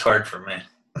hard for me.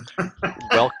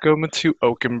 Welcome to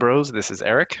Oaken Bros. This is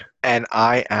Eric. And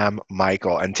I am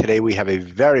Michael. And today we have a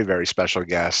very, very special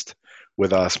guest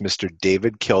with us, Mr.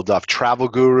 David Kilduff, travel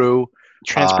guru,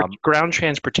 Ground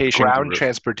transportation ground guru.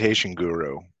 transportation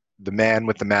guru, the man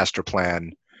with the master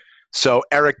plan. So,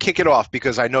 Eric, kick it off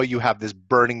because I know you have this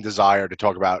burning desire to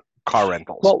talk about car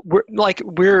rentals. Well,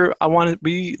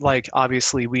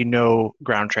 obviously we know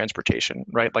ground transportation,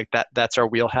 right? Like that's our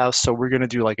wheelhouse. So we're going to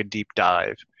do like a deep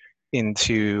dive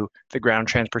into the ground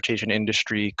transportation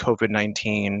industry,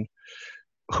 COVID-19,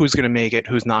 who's going to make it,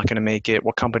 who's not going to make it,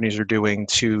 what companies are doing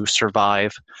to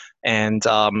survive. And,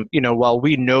 while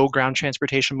we know ground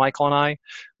transportation, Michael and I,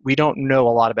 we don't know a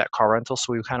lot about car rental.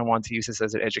 So we kind of want to use this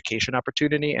as an education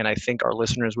opportunity. And I think our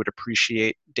listeners would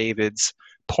appreciate David's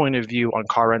point of view on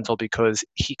car rental because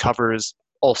he covers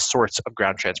all sorts of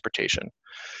ground transportation.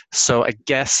 So I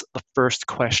guess the first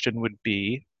question would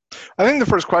be, I think the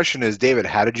first question is, David,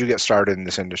 how did you get started in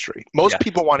this industry? Most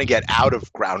people want to get out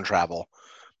of ground travel,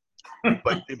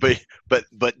 but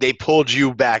they pulled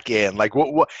you back in. Like,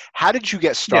 how did you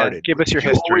get started? Yeah, give us your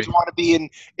history. history. You always want to be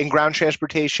in ground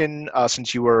transportation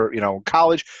since you were, in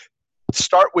college.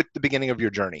 Start with the beginning of your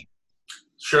journey.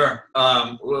 Sure.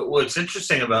 What's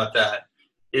interesting about that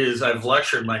is I've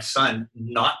lectured my son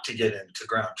not to get into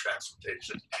ground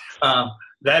transportation.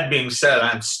 That being said,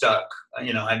 I'm stuck.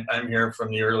 I'm here from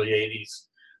the early 80s.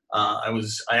 I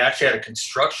actually had a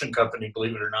construction company,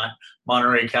 believe it or not,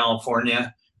 Monterey,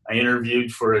 California. I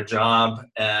interviewed for a job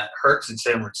at Hertz in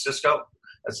San Francisco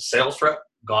as a sales rep.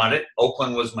 Got it.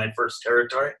 Oakland was my first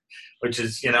territory, which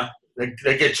is,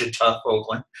 they get you tough,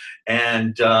 Oakland.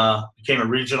 And became a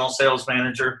regional sales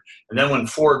manager. And then when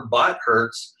Ford bought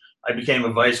Hertz, I became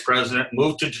a vice president,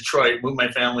 moved to Detroit, moved my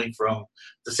family from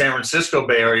the San Francisco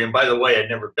Bay Area. And by the way, I'd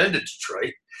never been to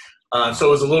Detroit. So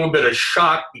it was a little bit of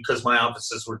shock because my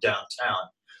offices were downtown.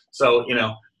 So,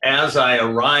 as I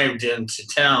arrived into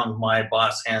town, my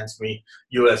boss hands me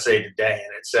USA Today,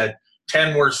 and it said,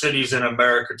 10 worst cities in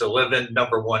America to live in,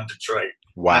 #1, Detroit.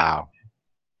 Wow.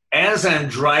 As I'm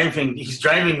driving, he's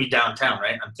driving me downtown,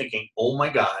 right? I'm thinking, oh my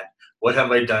God, what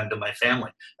have I done to my family?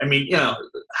 I mean,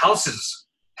 houses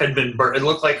had been burned. It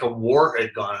looked like a war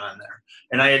had gone on there,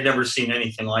 and I had never seen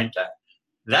anything like that.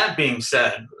 That being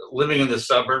said, living in the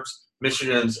suburbs,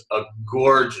 Michigan's a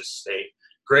gorgeous state,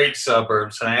 great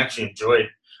suburbs, and I actually enjoyed.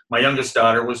 My youngest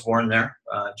daughter was born there,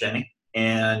 Jenny,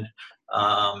 and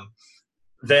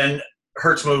then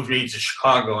Hertz moved me to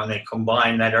Chicago, and they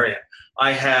combined that area.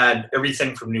 I had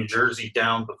everything from New Jersey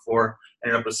down before I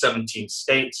ended up with 17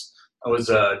 states. I was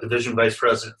a division vice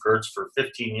president for Hertz for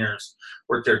 15 years,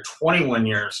 worked there 21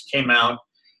 years, came out,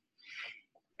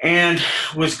 and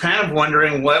was kind of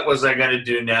wondering what was I going to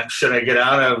do next. Should I get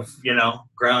out of,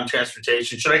 ground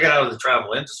transportation? Should I get out of the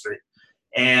travel industry?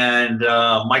 And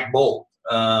Mike Bolt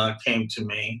came to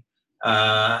me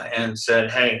and said,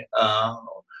 hey,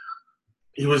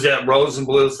 he was at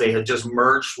Rosenbluth. They had just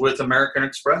merged with American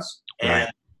Express and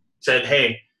said,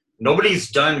 hey,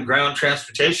 nobody's done ground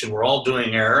transportation. We're all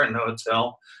doing air and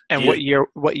hotel. And what year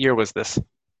was this?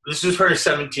 This was probably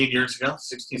 17 years ago,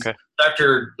 16, okay.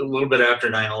 A little bit after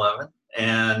 9/11.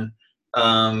 And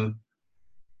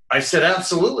I said,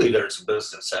 absolutely, there's a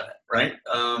business in it, right?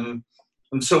 And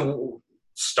so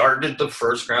started the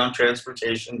first ground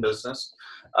transportation business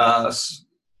at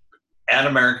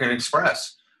American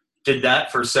Express. Did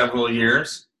that for several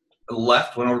years,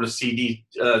 left, went over to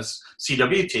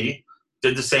CWT,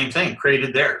 did the same thing,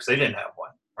 created theirs. They didn't have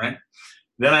one, right?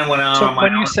 Then I went out on my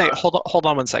own. When you say, hold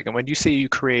on 1 second. When you say you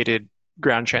created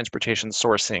ground transportation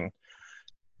sourcing,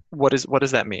 what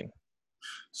does that mean?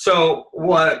 So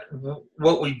what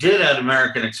we did at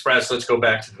American Express, let's go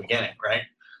back to the beginning, right?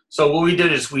 So what we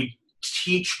did is we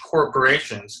teach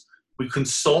corporations, we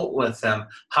consult with them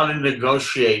how to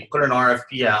negotiate, put an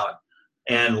RFP out,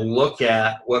 and look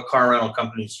at what car rental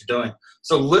companies are doing.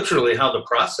 So literally how the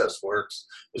process works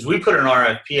is we put an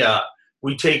RFP out,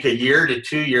 we take 1 year to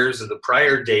 2 years of the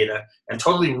prior data and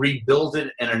totally rebuild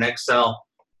it in an Excel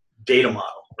data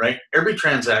model, right? Every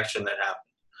transaction that happened.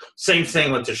 Same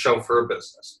thing with the chauffeur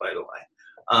business, by the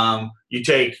way. You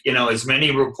take, as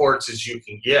many reports as you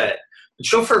can get. The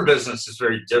chauffeur business is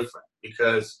very different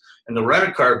because in the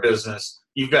rent-a-car business,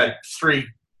 you've got three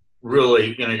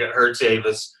really, you got Hertz,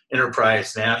 Avis,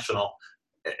 Enterprise, National.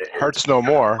 Hertz no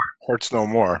more.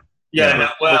 Yeah, no,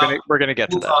 well, we're gonna get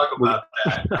to that. We'll talk about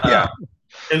that. Yeah.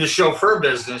 In the chauffeur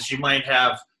business, you might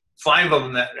have 5 of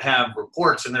them that have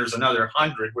reports, and there's another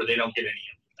 100 where they don't get any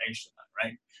information on,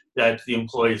 right? That the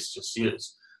employees just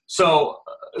use. So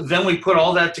then we put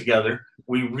all that together,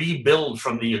 we rebuild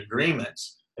from the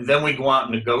agreements, and then we go out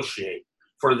and negotiate.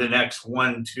 for the next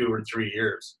 1, 2, or 3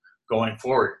 years going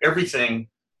forward. Everything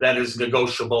that is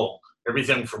negotiable,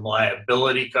 everything from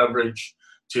liability coverage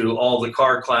to all the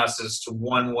car classes to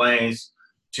one-ways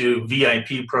to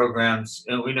VIP programs,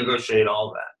 and we negotiate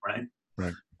all that, right?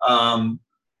 Right.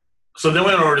 So then we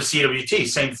went over to CWT,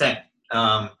 same thing.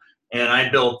 And I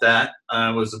built that. I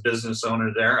was a business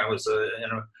owner there. I was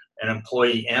an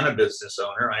employee and a business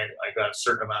owner. I got a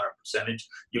certain amount of percentage.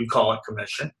 You'd call it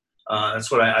commission.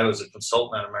 That's what I was a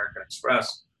consultant at American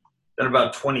Express. Then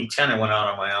about 2010, I went out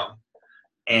on my own.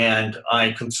 And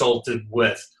I consulted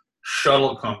with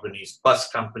shuttle companies, bus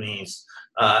companies,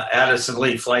 Addison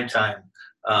Lee, Flight Time,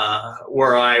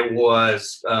 where I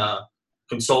was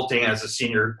consulting as a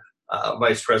senior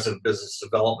vice president of business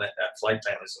development at Flight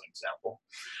Time, as an example.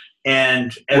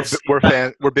 And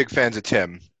we're big fans of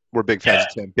Tim. We're big fans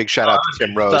of Tim. Big shout out to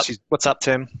Tim Rose. What's up,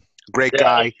 Tim? Great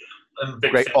guy.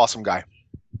 Great, awesome guy.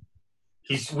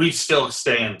 We still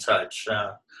stay in touch.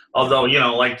 Although,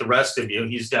 like the rest of you,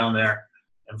 he's down there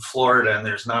in Florida, and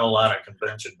there's not a lot of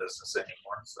convention business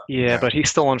anymore. So. Yeah, but he's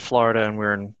still in Florida, and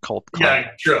we're in cold climate.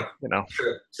 Yeah, true.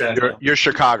 True, exactly. You're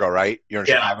Chicago, right? You're in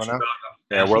Chicago now?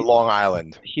 Yeah, we're Long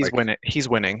Island. He's winning. He's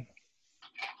winning.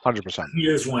 100%. He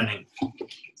is winning.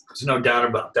 There's no doubt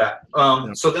about that.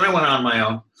 So then I went on my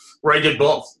own, where I did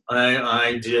both.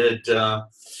 I did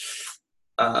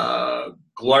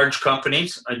large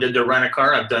companies. I did the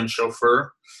rent-a-car. I've done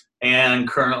chauffeur. And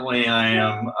currently I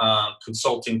am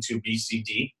consulting to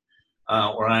BCD,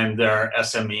 where I'm their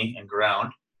SME and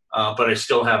ground. But I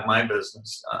still have my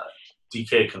business,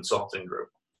 DK Consulting Group.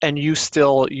 And you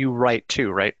write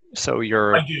too, right? So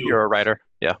you're a writer.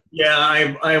 Yeah.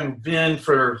 Yeah, I've been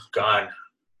for, I'm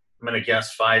going to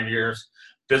guess 5 years.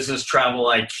 Business Travel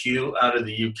IQ out of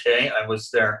the UK. I was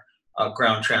their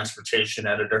ground transportation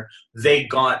editor. They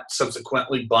got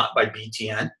subsequently bought by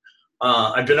BTN.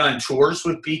 I've been on tours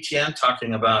with BTN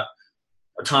talking about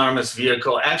autonomous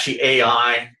vehicle, actually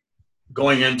AI,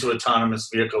 going into autonomous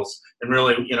vehicles, and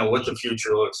really, what the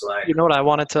future looks like. You know what I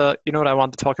wanted to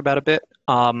talk about a bit.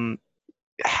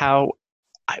 How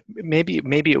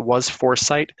maybe it was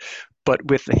foresight, but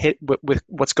with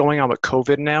what's going on with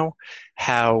COVID now,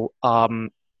 how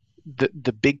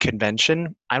the big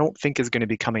convention, I don't think is going to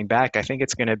be coming back. I think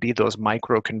it's going to be those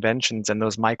micro conventions and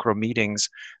those micro meetings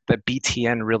that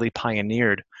BTN really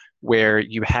pioneered, where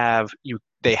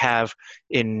they have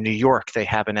in New York, they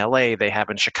have in LA, they have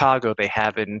in Chicago, they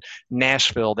have in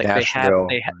Nashville, they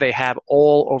have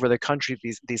all over the country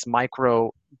these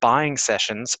micro buying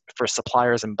sessions for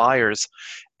suppliers and buyers.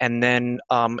 And then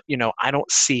I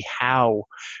don't see how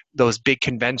those big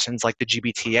conventions like the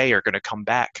GBTA are going to come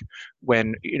back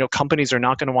when companies are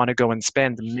not going to want to go and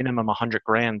spend minimum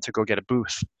 $100,000 to go get a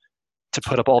booth, to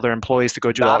put up all their employees to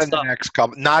go do not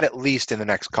not at least in the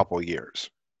next couple of years.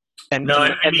 And go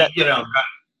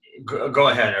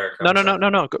ahead, Eric.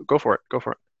 No. Go for it.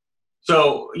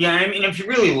 So, if you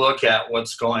really look at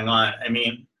what's going on,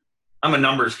 I'm a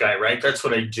numbers guy, right? That's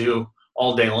what I do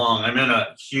all day long. I'm in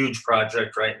a huge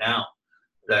project right now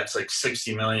that's like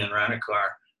 60 million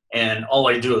rent-a-car. And all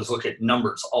I do is look at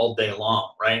numbers all day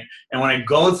long, right? And when I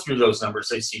go through those numbers,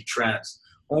 I see trends.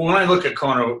 Well, when I look at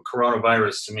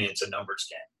coronavirus, to me, it's a numbers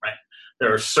game, right?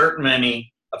 There are certain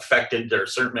many affected. There are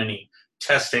certain many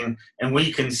testing. And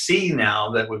we can see now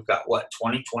that we've got,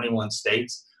 20, 21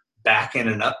 states back in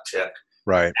an uptick.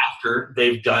 Right. After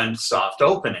they've done soft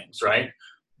openings, right?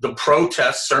 The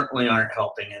protests certainly aren't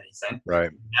helping anything.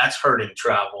 Right. That's hurting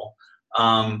travel.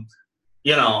 I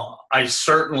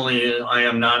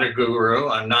am not a guru.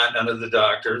 I'm not none of the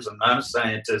doctors. I'm not a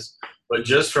scientist. But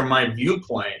just from my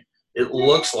viewpoint, it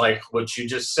looks like what you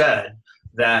just said,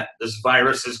 that this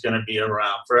virus is going to be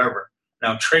around forever.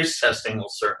 Now, trace testing will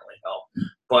certainly help.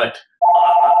 But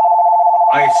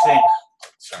I think,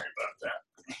 sorry about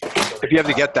that. If you have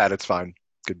to get that, it's fine.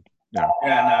 Good. Yeah, no,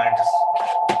 I just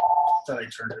thought I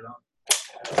turned it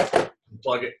on.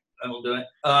 Plug it. That'll do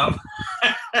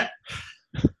it.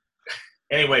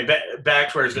 Anyway, back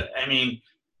to where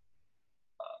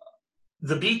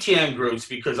the BTN groups,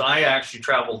 because I actually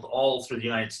traveled all through the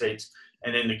United States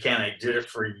and into Canada. I did it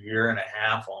for a year and a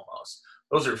half almost.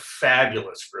 Those are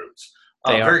fabulous groups.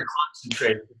 Very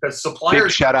concentrated because suppliers.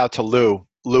 Big shout out to Lou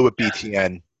at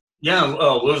BTN. Yeah,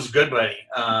 Lou's a good buddy.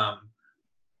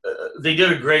 They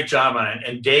did a great job on it,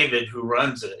 and David, who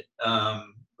runs it, a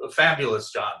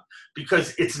fabulous job,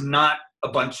 because it's not a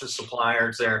bunch of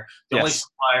suppliers there. The only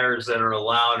suppliers that are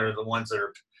allowed are the ones that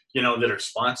are, that are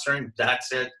sponsoring.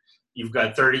 That's it. You've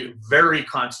got 30 very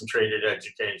concentrated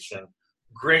education,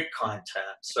 great content.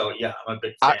 So yeah, I'm a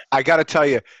big fan. I got to tell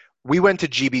you, we went to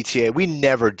GBTA. We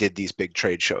never did these big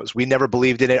trade shows. We never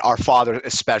believed in it. Our father,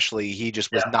 especially, he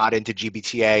just was not into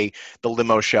GBTA, the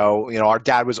limo show. You know, our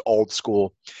dad was old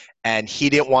school, and he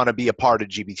didn't want to be a part of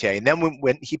GBTA. And then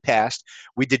when he passed,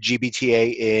 we did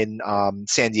GBTA in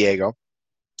San Diego,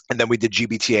 and then we did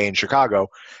GBTA in Chicago,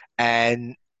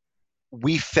 and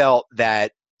we felt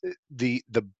that the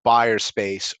buyer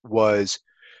space was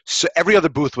so every other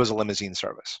booth was a limousine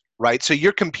service, right? So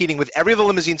you're competing with every other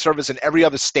limousine service in every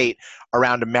other state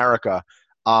around America.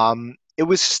 It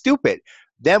was stupid.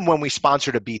 Then when we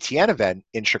sponsored a BTN event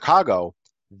in Chicago,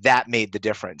 that made the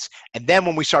difference. And then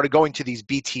when we started going to these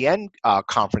BTN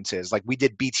conferences, like we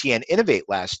did BTN Innovate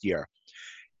last year,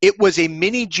 it was a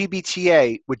mini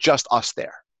GBTA with just us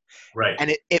there. Right.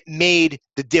 And it made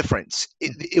the difference.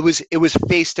 It was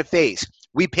face to face.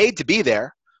 We paid to be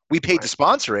there. We paid to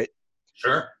sponsor it.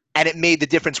 Sure. And it made the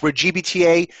difference. Where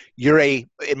GBTA,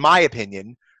 in my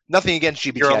opinion, nothing against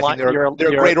GBTA. I think they're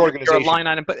a great organization. You're a line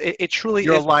item, but it truly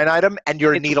you're is. A line item, and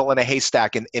you're a needle in a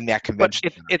haystack in that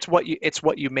convention. But it's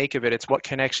what you make of it. It's what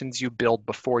connections you build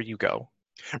before you go.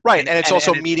 Right, and it's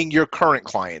also meeting your current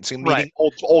clients and meeting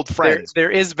old friends.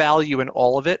 There is value in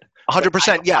all of it.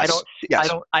 100%. Yes.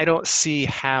 I don't see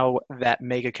how that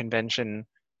mega convention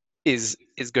is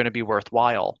going to be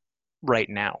worthwhile right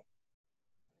now.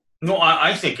 No,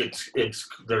 I think it's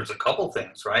there's a couple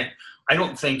things, right? I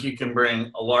don't think you can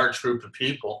bring a large group of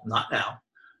people, not now,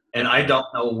 and I don't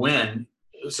know when.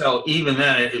 So even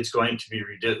then, it's going to be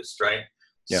reduced, right?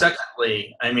 Yeah.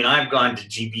 Secondly, I mean, I've gone to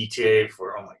GBTA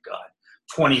for,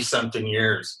 20-something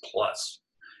years plus.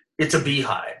 It's a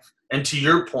beehive. And to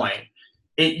your point,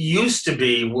 it used to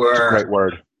be where great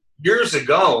word. Years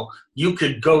ago, you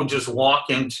could go just walk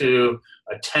into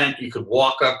a tent, you could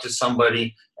walk up to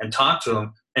somebody and talk to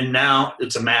them, and now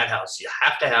it's a madhouse. You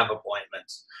have to have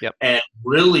appointments. Yep. And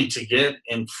really to get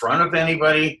in front of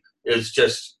anybody is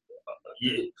just,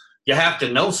 you have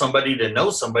to know somebody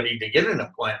to get an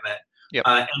appointment. Yep.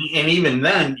 And even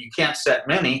then, you can't set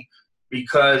many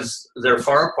because they're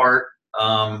far apart.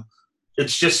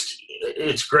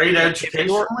 It's great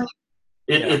educationally.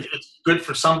 It's good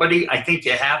for somebody. I think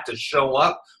you have to show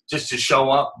up just to show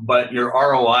up, but your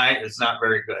ROI is not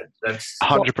very good. That's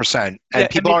 100%. And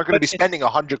people aren't going to be spending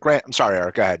 $100,000. I'm sorry,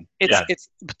 Eric, go ahead. It's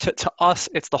to us,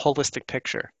 it's the holistic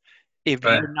picture. If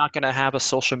you're not going to have a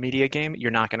social media game,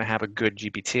 you're not going to have a good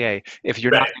GBTA. If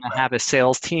you're not going to have a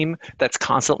sales team that's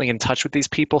constantly in touch with these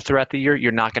people throughout the year,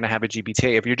 you're not going to have a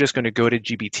GBTA. If you're just going to go to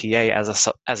GBTA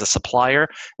as a supplier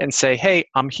and say, hey,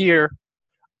 I'm here,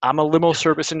 I'm a limo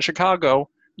service in Chicago,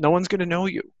 no one's going to know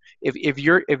you. If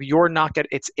you're not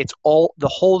getting, it's all, the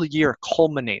whole year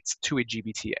culminates to a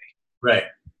GBTA. Right.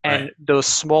 And those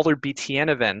smaller BTN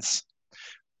events,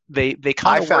 they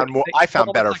kind of I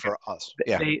found better for us.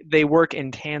 Yeah. They work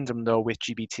in tandem though with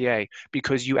GBTA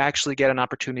because you actually get an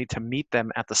opportunity to meet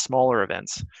them at the smaller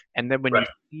events, and then when you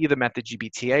see them at the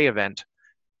GBTA event,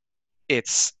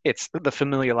 it's the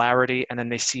familiarity, and then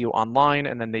they see you online,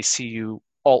 and then they see you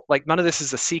all. Like, none of this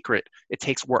is a secret. It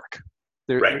takes work.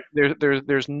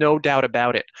 There's no doubt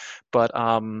about it. But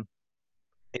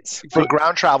it's for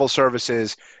ground travel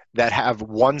services that have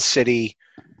one city,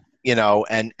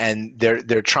 and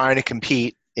they're trying to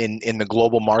compete in the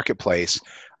global marketplace.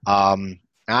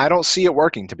 I don't see it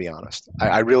working, to be honest.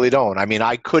 I really don't. I mean,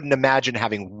 I couldn't imagine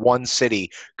having one city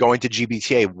going to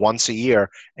GBTA once a year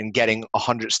and getting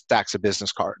 100 stacks of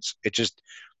business cards. It just,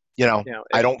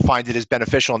 I don't find it as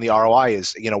beneficial, and the ROI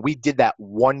is, we did that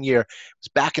 1 year. It was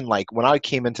back in when I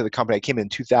came into the company, I came in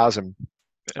 2000.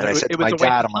 And I said to my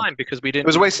dad, because we didn't. It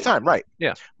was a waste of time, right?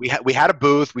 Yeah. We had a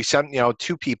booth. We sent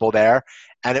 2 people there,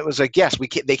 and it was like, yes,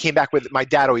 they came back with. My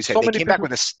dad always said they came back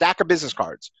with a stack of business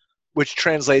cards, which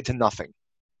translated to nothing.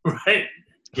 Right.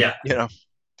 Yeah.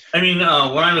 I mean, when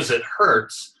I was at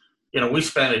Hertz, we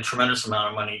spent a tremendous amount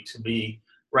of money to be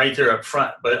right there up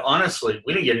front, but honestly,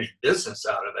 we didn't get any business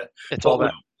out of it. What we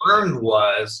learned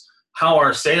was how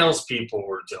our salespeople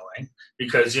were doing,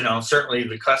 because certainly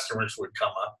the customers would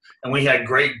come up, and we had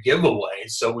great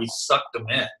giveaways, so we sucked them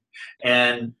in.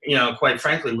 And quite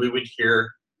frankly, we would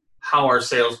hear how our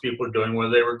salespeople were doing,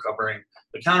 whether they were covering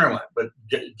the counter line, but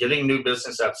getting new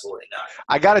business, absolutely not.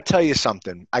 I got to tell you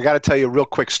something. I got to tell you a real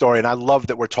quick story, and I love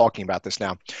that we're talking about this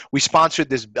now. We sponsored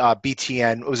this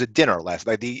BTN. It was a dinner last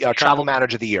night, the Travel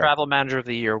Manager of the Year. Travel Manager of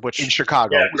the Year, which in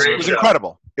Chicago. It was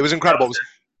incredible. It was incredible.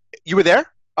 You were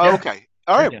there? Oh, yeah. Okay.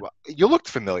 All right. Yeah. Well, you looked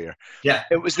familiar. Yeah.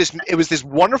 It was this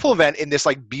wonderful event in this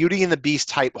Beauty and the Beast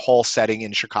type hall setting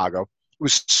in Chicago. It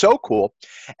was so cool.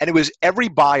 And it was every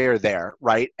buyer there,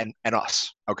 right? And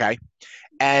us. Okay.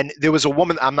 And there was a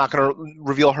woman, I'm not going to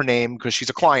reveal her name because she's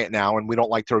a client now, and we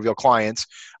don't like to reveal clients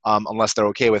unless they're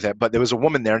okay with it. But there was a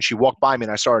woman there, and she walked by me,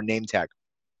 and I saw her name tag.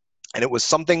 And it was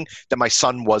something that my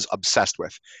son was obsessed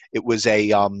with. It was a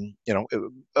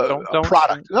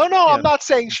product. No, yeah. I'm not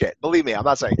saying shit. Believe me, I'm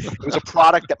not saying. It was a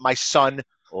product that my son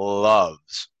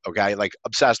loves, okay, like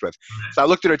obsessed with. So I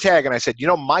looked at her tag and I said,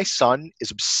 my son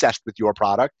is obsessed with your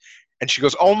product. And she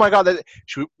goes, oh my God.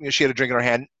 She had a drink in her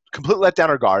hand, completely let down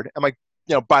her guard. I'm like,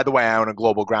 by the way, I own a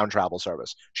global ground travel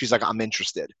service. She's like, I'm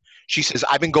interested. She says,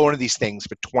 I've been going to these things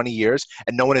for 20 years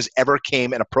and no one has ever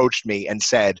came and approached me and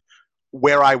said,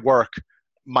 where I work,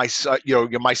 my son,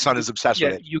 my son is obsessed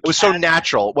with it. It was so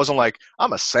natural. It wasn't like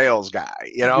I'm a sales guy,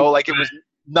 like it was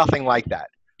nothing like that.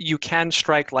 You can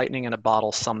strike lightning in a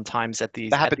bottle sometimes at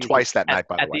these. That happened twice that night,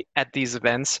 by the way. At these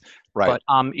events, right?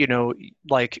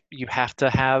 But you have to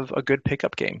have a good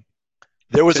pickup game.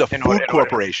 There was a food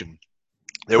corporation.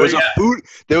 There was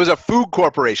a food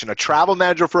corporation, a travel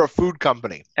manager for a food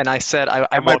company. And I said,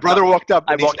 my brother walked up.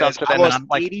 I walked up to them, and I'm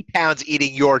like, 80 pounds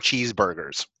eating your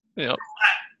cheeseburgers. Yeah.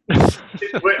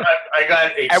 I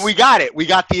got and we got it. We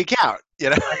got the account. I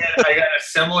got a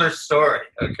similar story.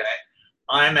 Okay,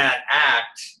 I'm at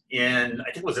ACT in,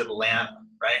 I think it was Atlanta,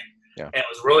 right? Yeah. And it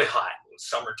was really hot. It was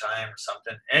summertime or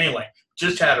something. Anyway,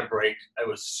 just had a break. I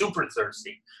was super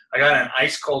thirsty. I got an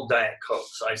ice cold Diet Coke.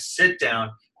 So I sit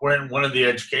down. We're in one of the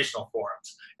educational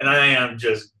forums, and I am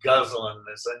just guzzling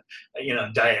this,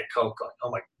 Diet Coke. Going, oh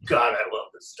my God, I love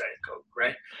this Diet Coke,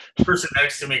 right? The person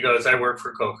next to me goes, I work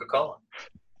for Coca-Cola.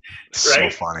 Right? So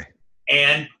funny.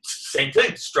 And same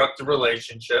thing, struck the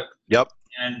relationship. Yep.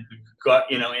 And got,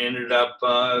 ended up,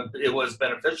 it was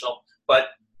beneficial, but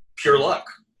pure luck,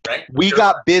 right? We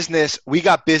got business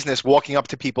walking up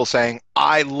to people saying,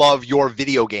 I love your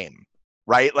video game.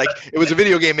 Right? Like it was a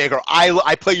video game maker.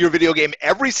 I play your video game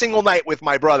every single night with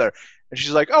my brother. And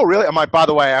she's like, oh, really? I'm like, by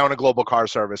the way, I own a global car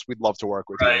service. We'd love to work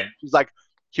with you. She's like,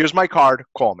 here's my card.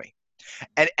 Call me.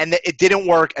 And it didn't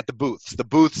work at the booths. The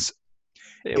booths.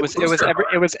 It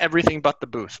was everything but the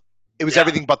booth. It was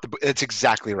everything but the booth. That's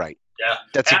exactly right. Yeah.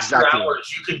 That's after exactly hours,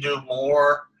 right. You can do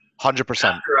more. 100%.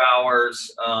 After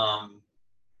hours,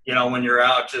 when you're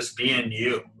out just being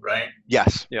you, right?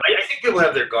 Yes. Yeah. I think people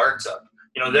have their guards up.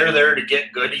 They're there to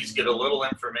get goodies, get a little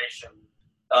information.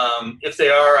 If they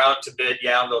are out to bid,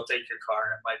 they'll take your car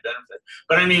and it might benefit.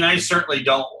 But I certainly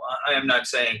don't. I am not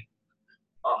saying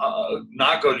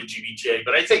not go to GBTA,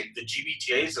 but I think the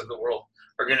GBTAs of the world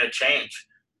are going to change.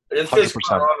 If this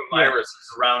 100%. coronavirus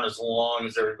is around as long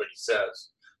as everybody says,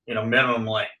 minimum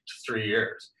like 3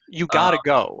 years. You got to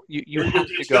go. You have to go.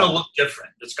 It's going to look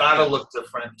different. It's got to look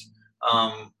different.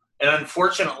 And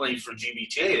unfortunately for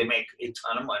GBTA, they make a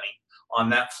ton of money on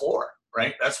that floor,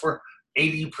 right? That's where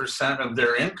 80% of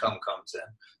their income comes in.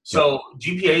 So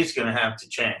GPA is going to have to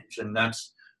change, and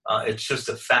that's it's just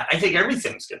a fact. I think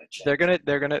everything's going to change.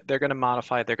 They're gonna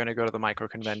modify. They're gonna go to the micro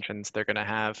conventions. They're gonna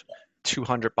have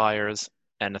 200 buyers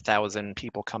and 1,000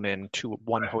 people come in to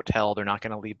one hotel. They're not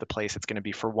going to leave the place. It's going to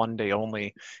be for one day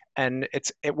only, and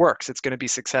it works. It's going to be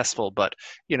successful, but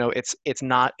it's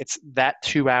that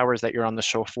 2 hours that you're on the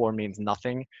show floor means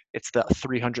nothing. It's the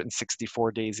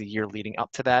 364 days a year leading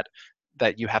up to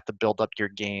that you have to build up your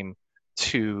game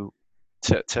to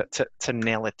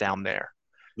nail it down there.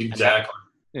 Exactly.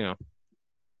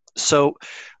 So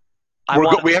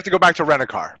we have to go back to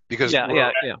Rent-A-Car because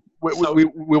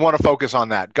we want to focus on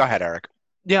that. Go ahead, Eric.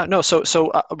 Yeah, no.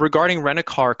 So regarding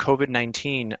Rent-A-Car,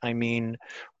 COVID-19,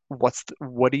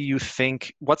 what do you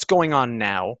think? What's going on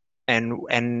now,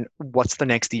 and what's the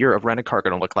next year of Rent-A-Car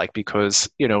going to look like? Because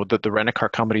the Rent-A-Car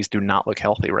companies do not look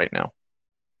healthy right now.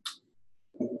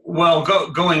 Well,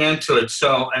 going into it,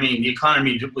 so the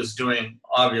economy was doing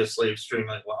obviously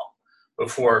extremely well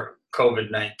before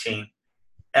COVID-19.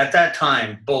 At that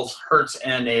time, both Hertz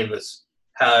and Avis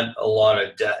had a lot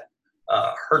of debt.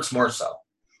 Hertz more so.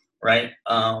 Right?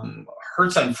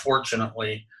 Hertz,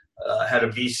 unfortunately, had a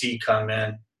VC come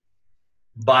in,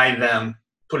 buy them,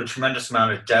 put a tremendous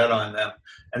amount of debt on them,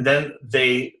 and then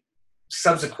they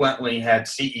subsequently had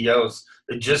CEOs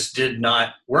that just did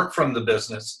not work from the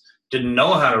business, didn't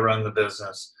know how to run the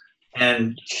business,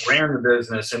 and ran the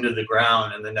business into the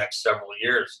ground in the next several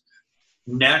years.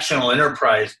 National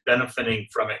Enterprise benefiting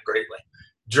from it greatly.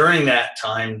 During that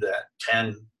time, that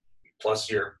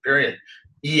 10-plus year period,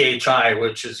 EHI,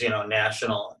 which is,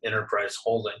 National Enterprise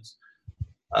Holdings,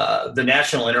 the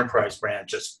National Enterprise brand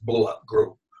just blew up,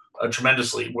 grew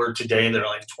tremendously. We're today, they're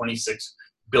like $26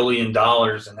 billion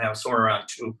and have somewhere around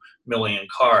 2 million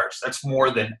cars. That's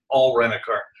more than all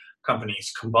rent-a-car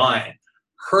companies combined.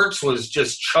 Hertz was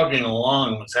just chugging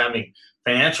along, was having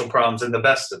financial problems in the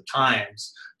best of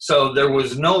times. So there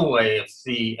was no way if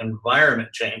the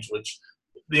environment changed, which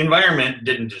the environment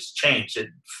didn't just change, it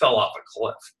fell off a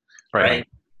cliff, right?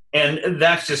 And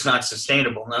that's just not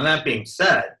sustainable. Now, that being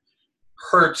said,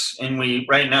 Hertz, and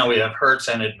right now we have Hertz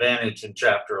and Advantage in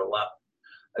Chapter 11.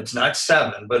 It's not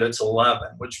 7, but it's 11,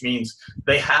 which means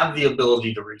they have the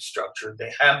ability to restructure.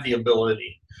 They have the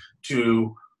ability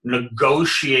to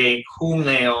negotiate whom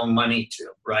they owe money to,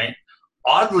 right?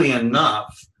 Oddly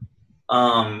enough,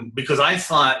 because I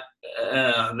thought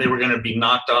they were going to be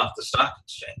knocked off the stock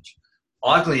exchange.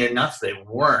 Oddly enough, they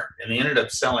weren't, and they ended up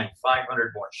selling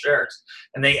 500 more shares.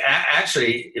 And they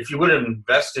actually, if you would have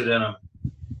invested in them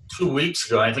 2 weeks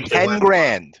ago, I think 10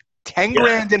 grand. 10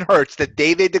 grand in Hertz that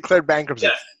they declared bankruptcy.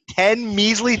 Yeah. 10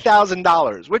 measly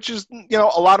 $1,000, which is, a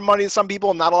lot of money to some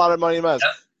people, not a lot of money to us.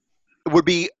 Yeah. It would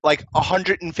be like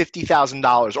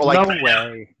 $150,000 or like no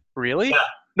way. Really? Yeah.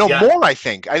 No, Yeah. more, I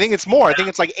think. I think it's more. I think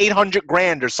it's like 800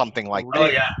 grand or something like that. Oh,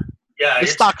 yeah. Yeah. The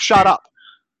stock shot up.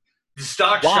 The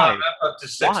stock Why? shot up to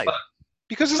 $6. Why?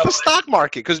 Because it's the stock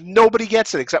market, because nobody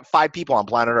gets it except 5 people on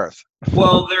planet Earth.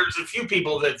 Well, there's a few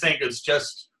people that think it's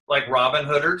just like Robin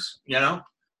Hooders, a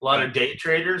lot of day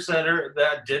traders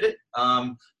that did it.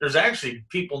 There's actually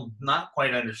people not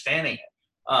quite understanding it.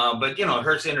 But,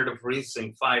 Hertz ended up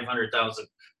releasing 500,000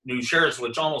 new shares,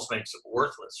 which almost makes it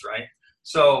worthless, right?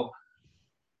 So,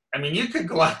 I mean, you could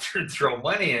go out there and throw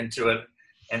money into it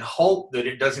and hope that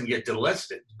it doesn't get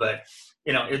delisted, but,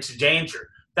 it's a danger.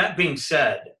 That being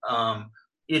said,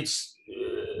 it's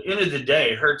end of the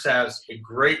day, Hertz has a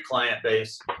great client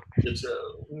base. It's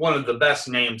one of the best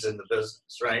names in the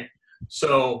business, right?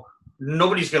 So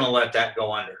nobody's going to let that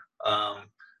go under.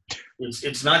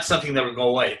 It's not something that would go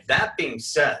away. That being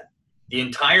said, the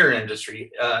entire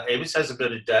industry, Avis has a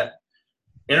bit of debt.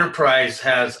 Enterprise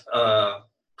has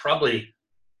probably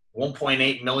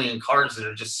 1.8 million cars that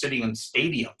are just sitting in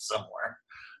stadiums somewhere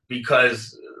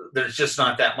because there's just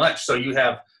not that much. So you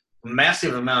have a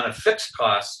massive amount of fixed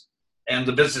costs, and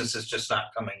the business is just not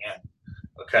coming in.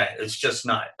 Okay, it's just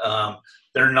not.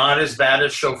 They're not as bad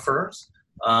as chauffeurs.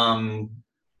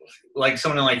 Like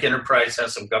someone like Enterprise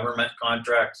has some government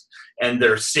contracts, and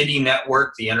their city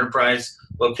network, the Enterprise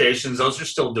locations, those are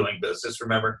still doing business,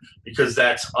 remember, because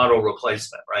that's auto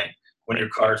replacement, right? When your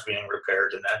car's being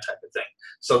repaired and that type of thing.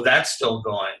 So that's still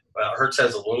going. Hertz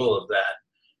has a little of that.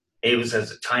 Avis has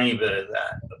a tiny bit of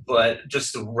that. But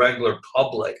just the regular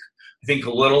public, I think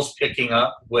a little's picking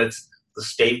up with the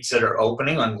states that are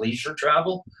opening on leisure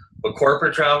travel, but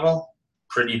corporate travel,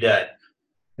 pretty dead.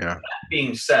 Yeah. That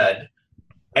being said,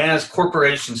 as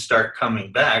corporations start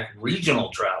coming back, regional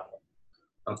travel,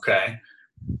 okay,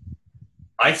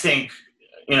 I think,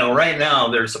 right now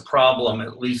there's a problem,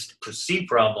 at least perceived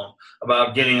problem,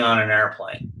 about getting on an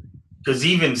airplane. Because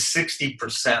even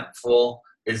 60% full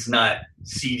is not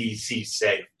CDC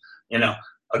safe.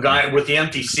 A guy with the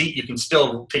empty seat, you can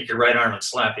still take your right arm and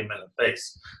slap him in the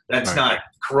face. That's not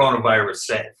coronavirus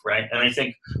safe, right? And I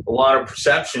think a lot of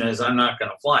perception is I'm not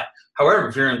going to fly. However,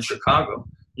 if you're in Chicago,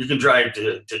 you can drive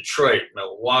to Detroit,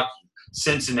 Milwaukee,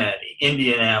 Cincinnati,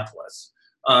 Indianapolis.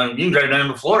 You can drive down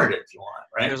to Florida if you want,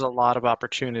 right? There's a lot of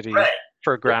opportunity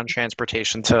for ground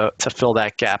transportation to fill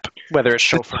that gap, whether it's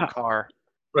chauffeur car.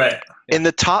 Right. In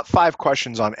the top 5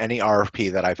 questions on any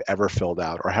RFP that I've ever filled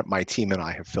out, or my team and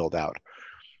I have filled out,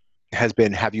 has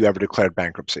been, have you ever declared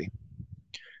bankruptcy?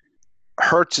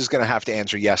 Hertz is going to have to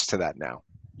answer yes to that now.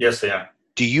 Yes, they are.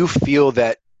 Do you feel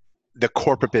that the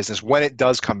corporate business, when it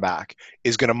does come back,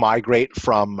 is going to migrate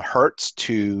from Hertz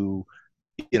to,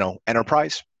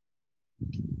 Enterprise?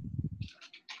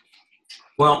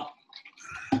 Well,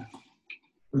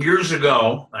 years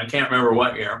ago, I can't remember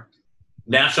what year,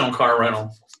 National Car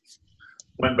Rental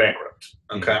went bankrupt.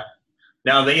 Okay.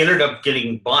 Now they ended up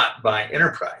getting bought by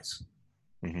Enterprise.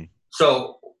 Mm-hmm.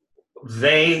 So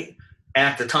they,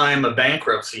 at the time of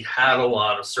bankruptcy, had a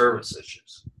lot of service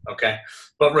issues. Okay.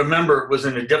 But remember, it was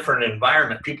in a different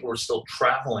environment. People were still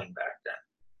traveling back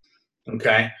then.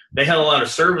 Okay. They had a lot of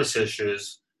service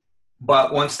issues,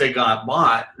 but once they got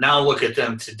bought, now look at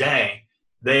them today.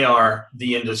 They are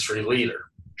the industry leader.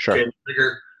 Sure. Okay,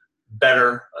 bigger,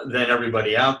 better than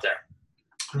everybody out there,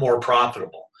 more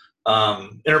profitable.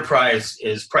 Enterprise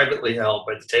is privately held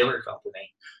by the Taylor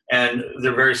Company, and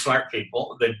they're very smart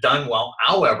people. They've done well.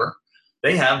 However,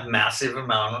 they have massive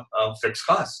amount of fixed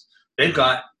costs. They've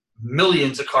got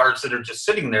millions of cars that are just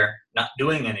sitting there not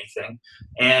doing anything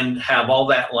and have all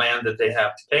that land that they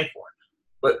have to pay for.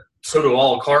 But so do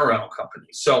all car rental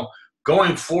companies. So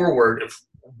going forward,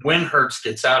 when Hertz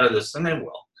gets out of this, and they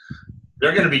will,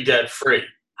 they're going to be debt free.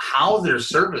 How their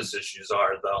service issues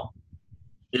are, though,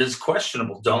 is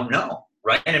questionable. Don't know.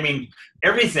 right? I mean,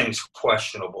 everything's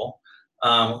questionable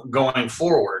going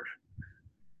forward.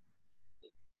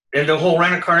 And the whole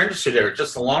rent-a-car industry there,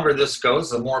 just the longer this goes,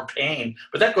 the more pain.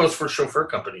 But that goes for chauffeur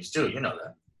companies too. You know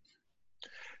that.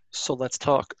 So let's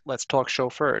talk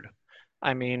chauffeured.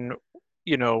 I mean,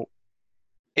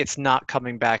 it's not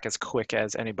coming back as quick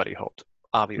as anybody hoped,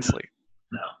 obviously.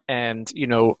 No. And,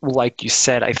 like you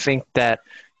said, I think that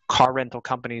car rental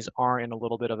companies are in a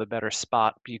little bit of a better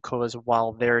spot because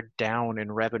while they're down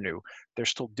in revenue, they're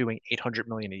still doing 800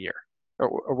 million a year.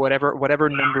 Or whatever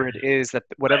number it is that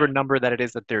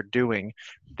they're doing,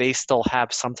 they still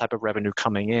have some type of revenue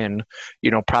coming in.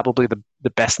 Probably the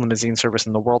best limousine service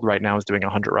in the world right now is doing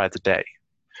 100 rides a day.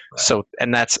 Right. So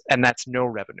and that's no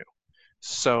revenue.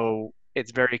 So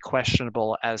it's very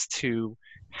questionable as to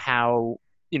how,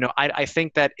 I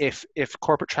think that if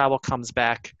corporate travel comes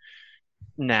back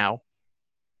now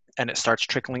and it starts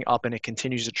trickling up and it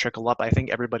continues to trickle up, I think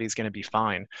everybody's going to be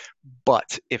fine.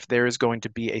 But if there is going to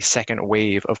be a second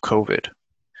wave of COVID,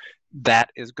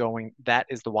 that is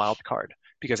the wild card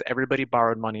because everybody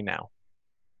borrowed money now.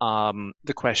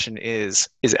 The question is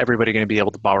everybody going to be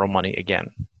able to borrow money again?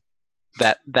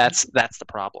 That's the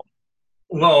problem.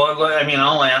 Well, I mean,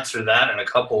 I'll answer that in a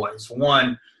couple ways.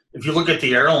 One, if you look at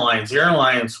the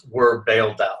airlines were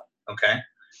bailed out, okay?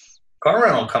 Car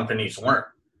rental companies weren't.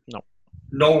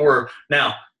 Nowhere.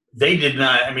 Now, they did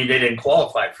not, I mean, they didn't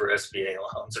qualify for SBA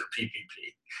loans or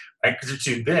PPP, right? Because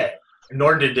they're too big.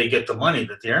 Nor did they get the money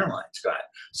that the airlines got.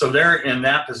 So they're in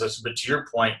that position. But to your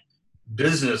point,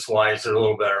 business-wise, they're a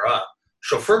little better off.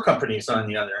 Chauffeur companies, on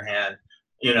the other hand,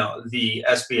 the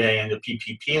SBA and the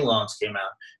PPP loans came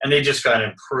out, and they just got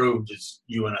improved, as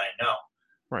you and I know.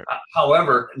 Right.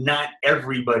 However, not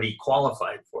everybody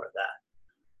qualified for that.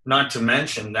 Not to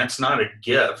mention, that's not a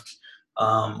gift.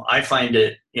 I find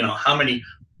it,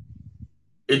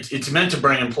 it's meant to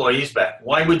bring employees back.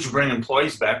 Why would you bring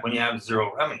employees back when you have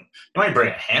zero revenue? You might bring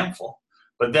a handful,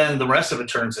 but then the rest of it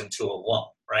turns into a loan,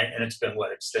 right? And it's been,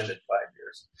 extended 5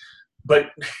 years. But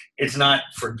it's not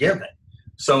forgiven.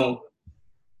 So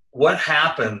what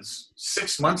happens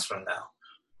 6 months from now,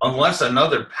 unless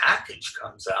another package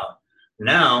comes out?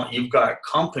 Now you've got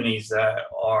companies that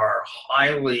are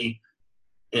highly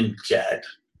in debt.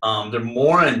 They're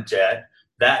more in debt.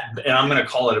 And I'm going to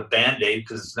call it a Band-Aid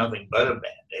because it's nothing but a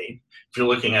Band-Aid. If you're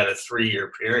looking at a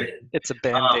 3-year period, it's a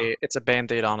Band-Aid. It's a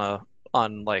Band-Aid on a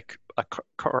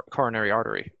coronary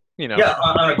artery. Yeah,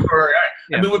 on a coronary.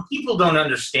 Yeah. I mean, what people don't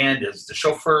understand is the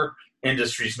chauffeur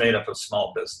industry is made up of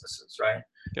small businesses, right?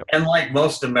 Yep. And like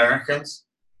most Americans,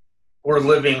 we're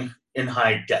living in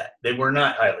high debt. They were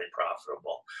not highly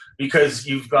profitable because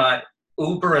you've got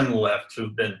Uber and Lyft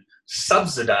who've been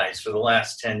subsidized for the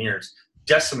last 10 years,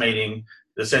 decimating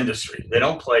this industry. They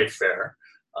don't play fair.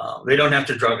 They don't have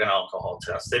to drug and alcohol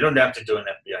test. They don't have to do an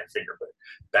FBI fingerprint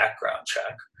background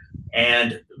check.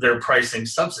 And they're pricing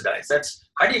subsidized.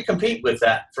 How do you compete with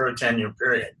that for a 10-year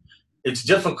period? It's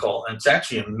difficult, and it's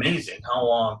actually amazing how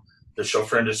long the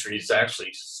chauffeur industry has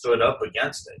actually stood up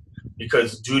against it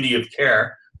because duty of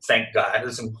care, thank God,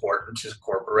 is important to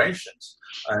corporations.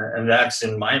 And that's,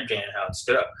 in my opinion, how it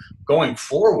stood up. Going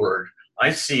forward,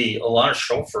 I see a lot of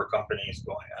chauffeur companies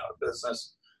going out of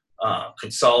business,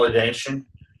 consolidation,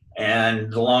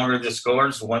 and the longer this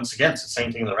goes, once again, it's the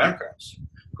same thing with the rent cars.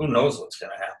 Who knows what's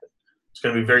going to happen? It's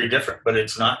going to be very different, but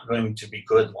it's not going to be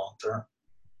good long term.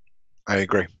 I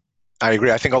agree. I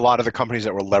think a lot of the companies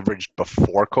that were leveraged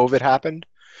before COVID happened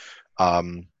are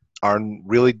in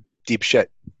really deep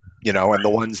shit, and the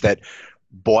ones that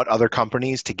bought other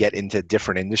companies to get into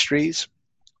different industries,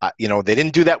 they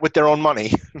didn't do that with their own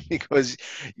money because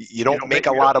you don't make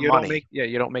a lot of money.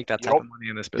 You don't make that type of money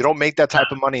in this business. You don't make that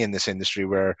type of money in this industry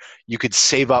where you could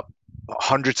save up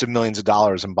hundreds of millions of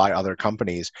dollars and buy other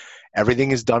companies.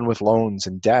 Everything is done with loans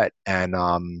and debt. And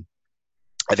I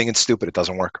think it's stupid. It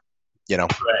doesn't work. It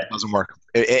doesn't work.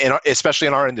 Especially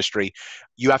in our industry,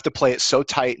 you have to play it so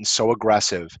tight and so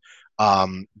aggressive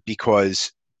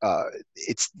because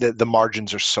it's the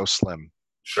margins are so slim.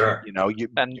 Sure.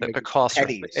 The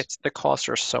costs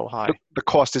are so high. The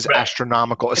cost is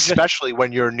astronomical, especially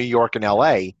when you're in New York and LA,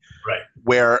 right?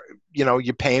 Where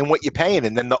you're paying what you're paying,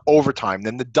 and then the overtime,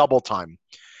 then the double time.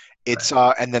 It's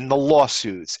and then the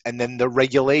lawsuits, and then the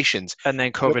regulations, and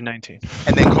then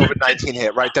COVID-19,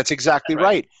 hit. Right, that's exactly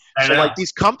right. So like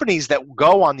these companies that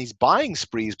go on these buying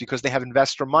sprees because they have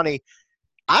investor money,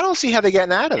 I don't see how they're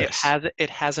getting out of this. It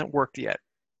hasn't worked yet.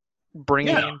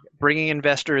 Bringing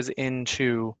investors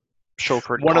into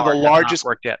chauffeur one of the largest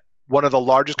worked yet. One of the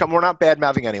largest we're not bad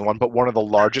mouthing anyone, but one of the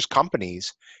largest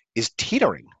companies is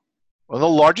teetering. One of the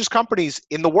largest companies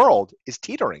in the world is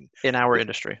teetering in our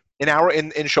industry. in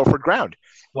chauffeured ground.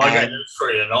 Well, I got news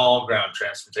for you in all ground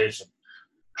transportation.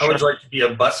 How would you like to be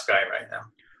a bus guy right now?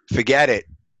 Forget it.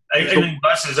 I mean,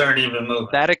 buses aren't even moving.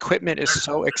 That equipment is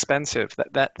so expensive.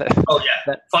 Oh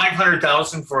yeah,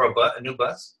 500,000 for a new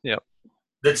bus. Yeah,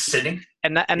 that's sitting.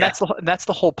 And that's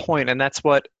the whole point. And that's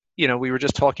what, you know, we were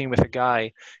just talking with a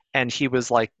guy, and he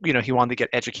was like, you know, he wanted to get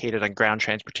educated on ground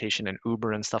transportation and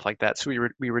Uber and stuff like that. So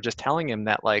we were just telling him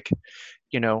that, like,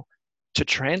 you know, to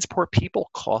transport people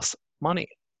costs money.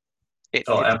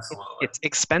 Absolutely. It's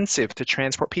expensive to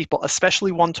transport people,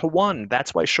 especially one-to-one.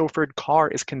 That's why chauffeured car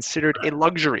is considered a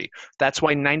luxury. That's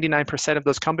why 99% of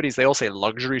those companies, they all say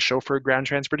luxury chauffeured ground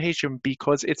transportation,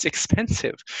 because it's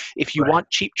expensive. If you want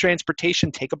cheap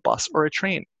transportation, take a bus or a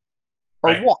train,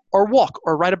 or walk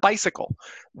or ride a bicycle.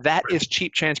 That is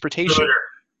cheap transportation.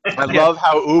 I love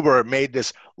how Uber made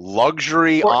this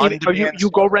luxury on-demand. You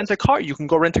go rent a car. You can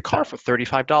go rent a car for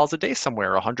 $35 a day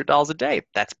somewhere, $100 a day.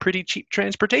 That's pretty cheap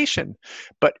transportation.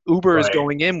 But Uber is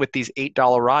going in with these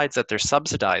 $8 rides that they're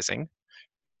subsidizing,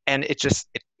 and it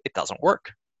doesn't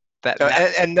work.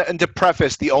 And to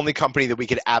preface, the only company that we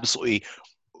could absolutely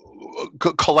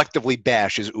collectively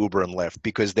bash is Uber and Lyft,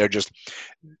 because they're just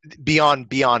beyond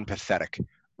pathetic.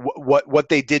 What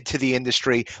they did to the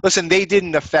industry. Listen, they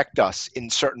didn't affect us in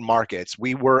certain markets.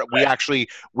 We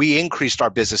increased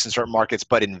our business in certain markets,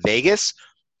 but in Vegas,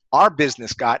 our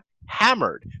business got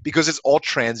hammered because it's all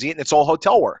transient and it's all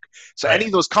hotel work. So any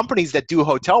of those companies that do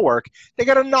hotel work, they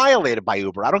got annihilated by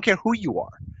Uber. I don't care who you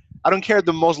are. I don't care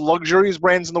the most luxurious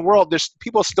brands in the world. There's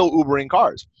people still Ubering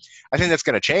cars. I think that's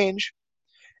going to change.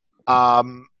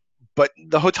 But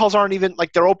the hotels aren't even,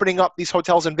 like, they're opening up these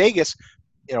hotels in Vegas,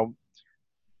 you know,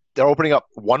 they're opening up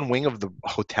one wing of the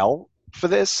hotel for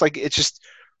this. Like, it's just,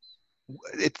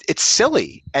 it's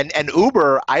silly. And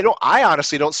Uber, I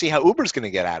honestly don't see how Uber's going to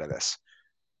get out of this.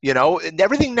 You know, and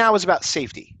everything now is about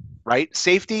safety, right?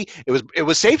 Safety. It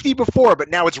was safety before, but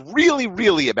now it's really,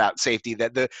 really about safety.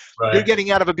 That you're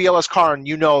getting out of a BLS car and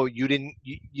you know you're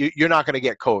not going to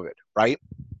get COVID, right?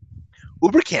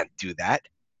 Uber can't do that.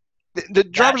 The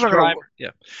drivers are going to.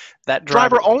 Yeah, that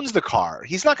driver owns the car.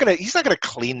 He's not going to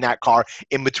clean that car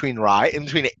in between an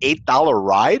 $8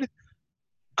 ride.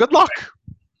 Good luck.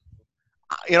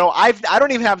 You know, I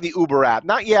don't even have the Uber app.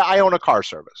 I own a car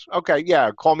service. Okay,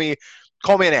 yeah, call me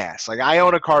an ass. Like, I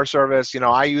own a car service. You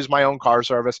know, I use my own car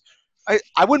service.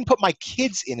 I wouldn't put my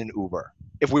kids in an Uber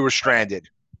if we were stranded.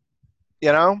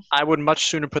 You know, I would much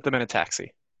sooner put them in a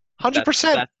taxi.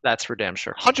 100%. That's for damn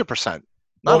sure. 100%.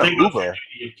 Not an Uber.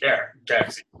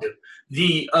 Taxi.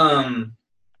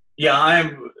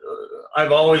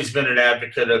 I've always been an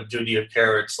advocate of duty of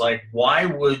care. It's like, why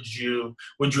would you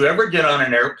ever get on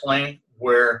an airplane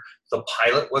where the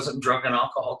pilot wasn't drug and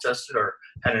alcohol tested or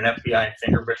had an FBI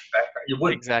fingerprint background? You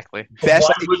wouldn't. Exactly.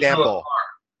 Best example.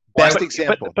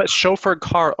 But chauffeured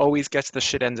car always gets the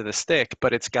shit end of the stick.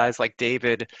 But it's guys like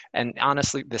David, and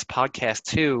honestly, this podcast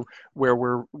too,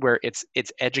 where it's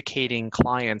educating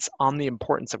clients on the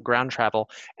importance of ground travel,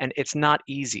 and it's not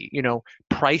easy. You know,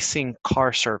 pricing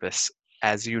car service,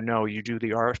 as you know, you do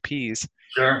the RFPs.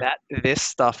 Sure. This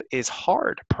stuff is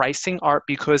hard. Pricing art,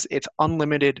 because it's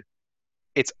unlimited.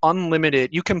 It's unlimited.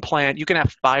 You can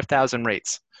have 5,000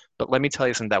 rates. But let me tell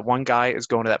you something, that one guy is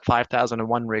going to that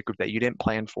 5,001 rate group that you didn't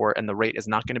plan for, and the rate is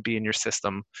not going to be in your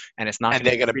system, and it's not. And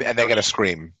they're going to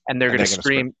scream. And they're going to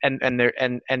scream, and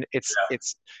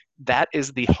it's that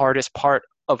is the hardest part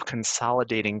of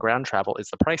consolidating ground travel, is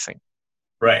the pricing.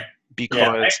 Right.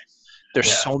 Because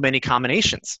there's so many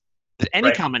combinations.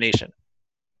 Any combination.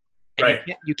 And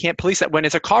you can't police that. When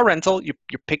it's a car rental, you're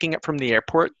picking it from the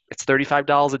airport. It's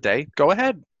 $35 a day. Go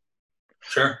ahead.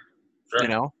 Sure. You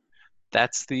know.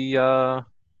 That's the.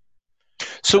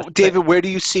 So, David, where do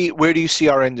you see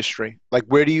our industry? Like,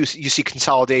 where do you see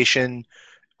consolidation,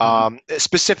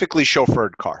 specifically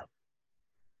chauffeured car?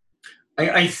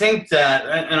 I think that,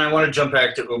 and I want to jump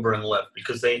back to Uber and Lyft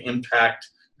because they impact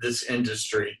this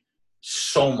industry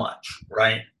so much,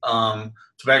 right? So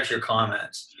back to your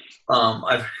comments,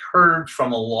 I've heard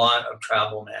from a lot of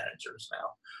travel managers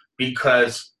now,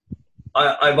 because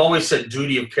I've always said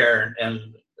duty of care, and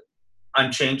I'm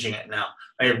changing it now.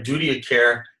 I have duty of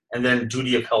care and then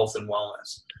duty of health and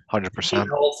wellness. 100%.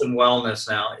 Health and wellness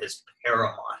now is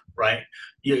paramount, right?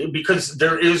 Because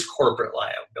there is corporate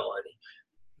liability.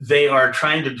 They are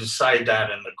trying to decide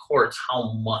that in the courts,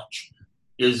 how much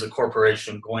is a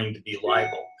corporation going to be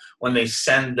liable when they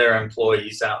send their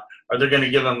employees out? Are they going to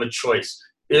give them a choice?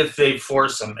 If they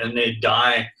force them and they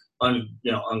die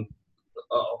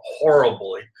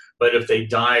horribly, but if they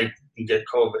die and get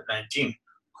COVID-19,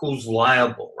 who's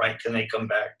liable, right? Can they come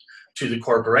back to the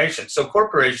corporation? So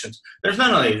corporations, there's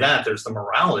not only that, there's the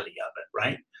morality of it,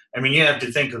 right? I mean, you have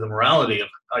to think of the morality of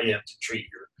how you have to treat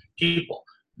your people.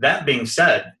 That being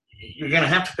said, you're going to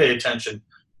have to pay attention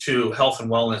to health and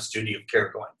wellness duty of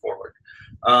care going forward.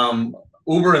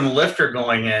 Uber and Lyft are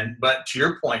going in, but to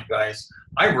your point, guys,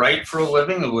 I write for a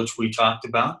living, which we talked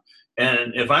about.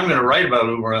 And if I'm going to write about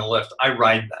Uber and Lyft, I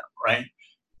ride them, right?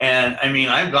 And I mean,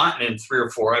 I've gotten in 3 or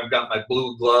 4. I've got my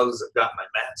blue gloves, I've got my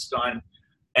mask on,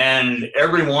 and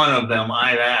every one of them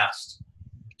I've asked,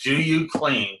 do you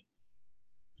clean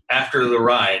after the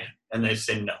ride? And they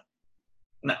say no.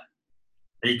 No.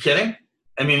 Are you kidding?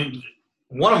 I mean,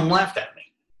 one of them laughed at me.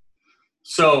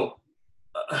 So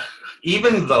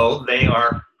even though they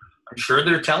are, I'm sure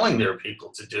they're telling their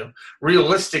people to do,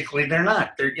 realistically, they're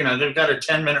not. They're, they've got a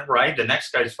 10-minute ride. The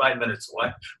next guy's 5 minutes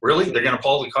away. Really? They're going to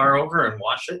pull the car over and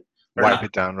wash it? Wipe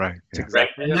it down, right. Yeah.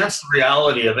 Exactly. And that's the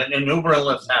reality of it. And Uber and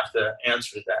Lyft have to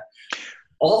answer that.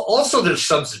 Also, they're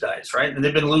subsidized, right? And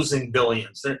they've been losing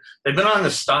billions. They've been on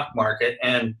the stock market,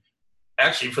 and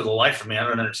actually, for the life of me, I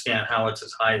don't understand how it's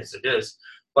as high as it is.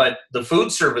 But the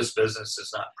food service business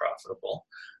is not profitable.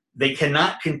 They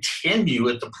cannot continue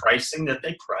at the pricing that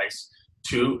they price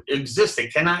to exist. They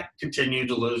cannot continue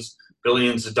to lose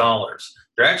billions of dollars.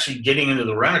 They're actually getting into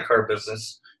the rent-a-car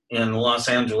business in Los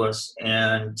Angeles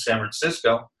and San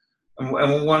Francisco.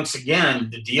 And once again,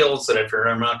 the deals that I've heard,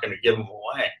 I'm not going to give them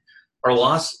away, are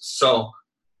losses. So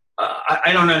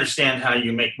I don't understand how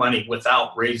you make money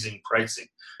without raising pricing.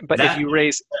 But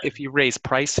if you raise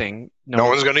pricing, no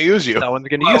one's going to use you. No one's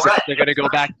going to use it. They're going to go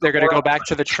back. They're going to go back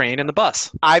to the train and the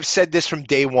bus. I've said this from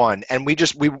day one, and we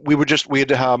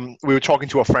were talking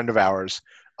to a friend of ours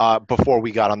before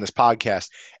we got on this podcast,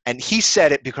 and he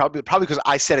said it probably because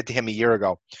I said it to him a year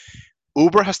ago.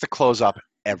 Uber has to close up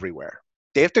everywhere.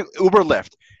 They have to Uber,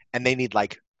 Lyft, and they need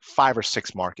like 5 or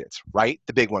 6 markets, right?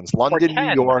 The big ones: London,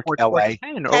 New York, LA.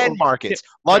 10 markets: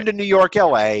 London, New York,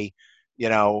 LA.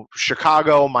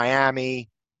 Chicago, Miami,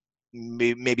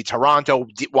 maybe Toronto,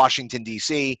 Washington,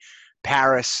 D.C.,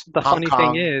 Paris, Hong Kong.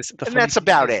 Funny thing is, that's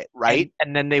about it, right?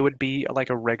 And then they would be like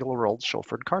a regular old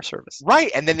chauffeured car service. Right,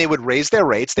 and then they would raise their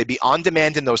rates. They'd be on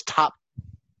demand in those top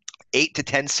 8 to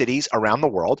 10 cities around the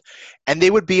world, and they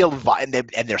would be and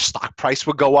their stock price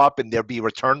would go up, and there'd be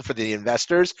return for the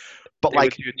investors. But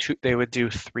they would do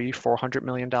 $300-400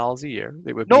 million a year.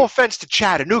 No offense to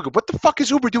Chattanooga, what the fuck is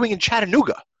Uber doing in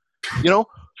Chattanooga?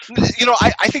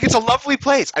 I think it's a lovely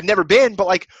place. I've never been,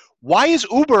 but why is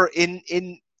Uber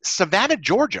in Savannah,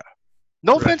 Georgia?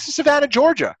 No offense to Savannah,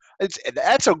 Georgia.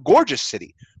 That's a gorgeous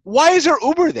city. Why is there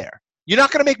Uber there? You're not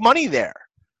going to make money there.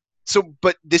 So,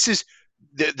 but this is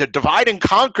the divide and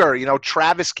conquer.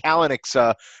 Travis Kalanick's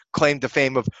claim to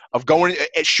fame of going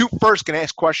shoot first and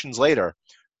ask questions later.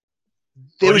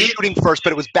 They were shooting first,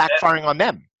 but it was backfiring on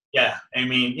them. Yeah, I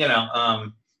mean,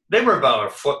 they were about a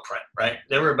footprint, right?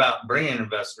 They were about bringing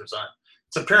investors on.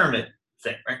 It's a pyramid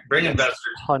thing, right? Bring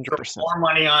investors, 100%. More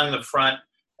money on the front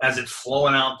as it's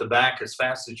flowing out the back as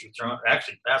fast as you throw it.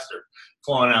 Actually, faster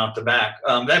flowing out the back.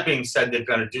 That being said, they've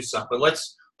got to do something. But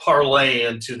let's parlay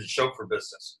into the chauffeur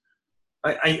business.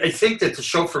 I think that the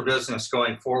chauffeur business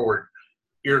going forward,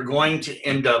 you're going to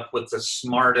end up with the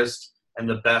smartest and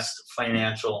the best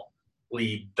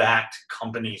financially backed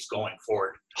companies going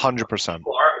forward. 100%.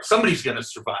 Somebody's going to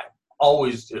survive.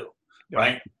 Always do,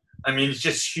 right? I mean, it's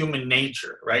just human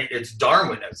nature, right? It's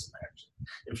Darwinism, actually,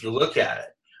 if you look at it.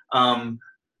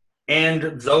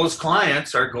 And those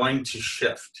clients are going to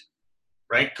shift,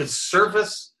 right? Because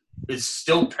service is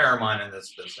still paramount in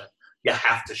this business. You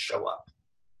have to show up.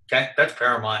 Okay? That's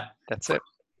paramount. That's it.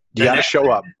 You got to show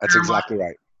up. That's exactly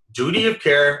right. Duty of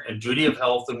care and duty of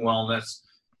health and wellness.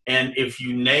 And if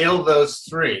you nail those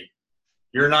 3,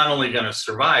 you're not only going to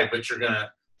survive, but you're going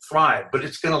to thrive. But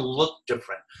it's going to look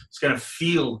different. It's going to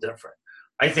feel different.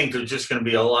 I think there's just going to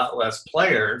be a lot less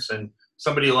players, and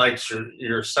somebody like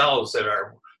yourselves that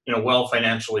are well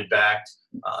financially backed,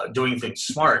 doing things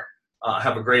smart,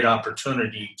 have a great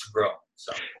opportunity to grow.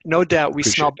 So no doubt, we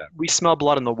smell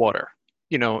blood in the water.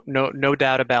 No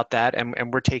doubt about that,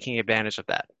 and we're taking advantage of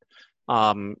that.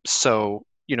 So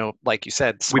like you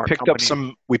said, we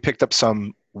picked up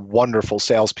some wonderful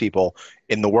salespeople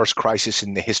in the worst crisis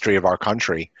in the history of our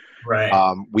country.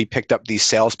 Right. We picked up these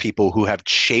salespeople who have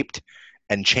shaped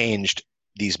and changed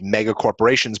these mega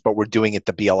corporations, but we're doing it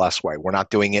the BLS way. We're not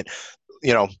doing it.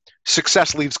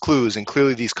 Success leaves clues, and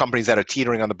clearly these companies that are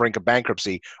teetering on the brink of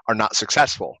bankruptcy are not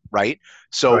successful, right?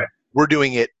 So we're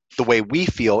doing it the way we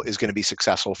feel is going to be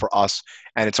successful for us,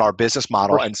 and it's our business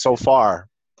model. Right. And so far,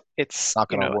 it's not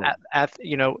going to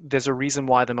work. There's a reason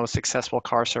why the most successful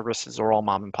car services are all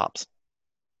mom and pops.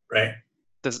 Right.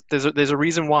 There's a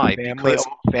reason why, Family, because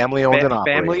family owned and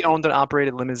operated. family owned and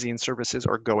operated limousine services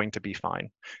are going to be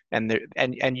fine, and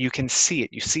you can see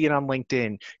it. You see it on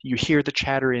LinkedIn. You hear the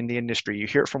chatter in the industry. You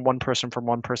hear it from one person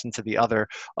to the other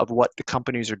of what the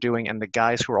companies are doing, and the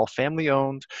guys who are all family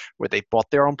owned, where they bought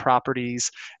their own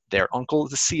properties. Their uncle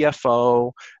is the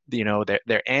CFO.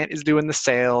 Their aunt is doing the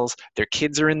sales. Their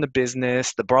kids are in the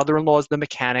business. The brother-in-law is the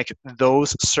mechanic.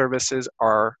 Those services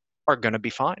are going to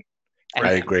be fine. And,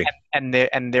 I agree. And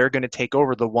they're going to take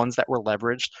over the ones that were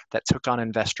leveraged, that took on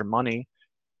investor money.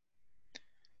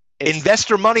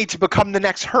 Investor money to become the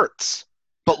next Hertz.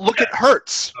 But look at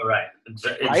Hertz. All right.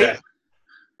 Exactly. Right?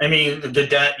 I mean, the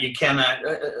debt, you cannot,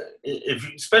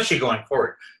 especially going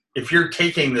forward, if you're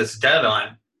taking this debt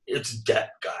on, it's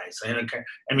debt, guys. I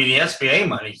mean, the SBA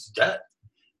money is debt,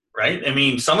 right? I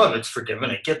mean, some of it's forgiven.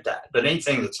 I get that. But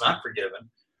anything that's not forgiven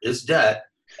is debt.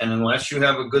 And unless you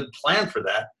have a good plan for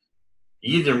that,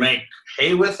 you either make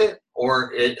hay with it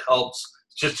or it helps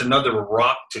just another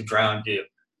rock to drown you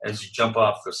as you jump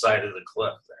off the side of the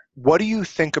cliff there. What do you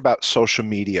think about social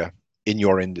media in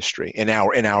your industry, in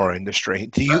our industry?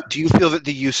 Do you feel that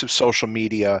the use of social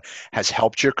media has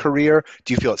helped your career?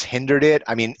 Do you feel it's hindered it?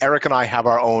 I mean, Eric and I have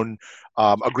our own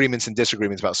agreements and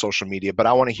disagreements about social media, but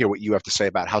I want to hear what you have to say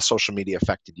about how social media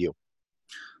affected you.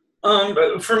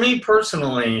 For me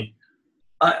personally,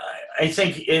 I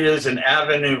think it is an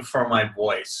avenue for my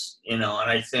voice, and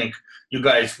I think you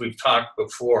guys, we've talked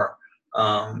before,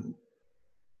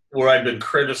 where I've been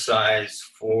criticized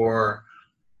for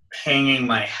hanging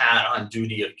my hat on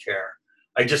duty of care.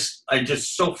 I just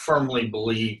so firmly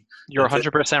believe. You're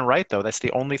 100% right, though. That's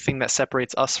the only thing that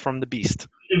separates us from the beast.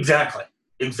 Exactly.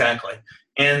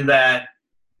 And that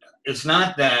it's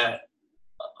not that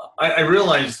I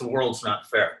realize the world's not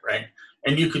fair, right?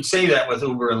 And you could say that with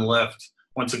Uber and Lyft.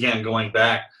 Once again, going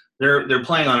back, they're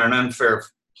playing on an unfair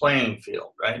playing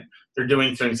field, right? They're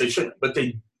doing things they shouldn't, but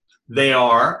they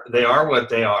are what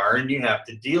they are, and you have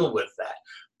to deal with that.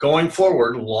 Going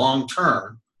forward, long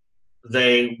term,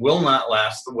 they will not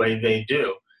last the way they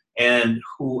do, and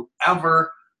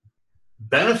whoever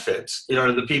benefits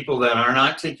are the people that are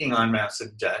not taking on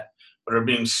massive debt, but are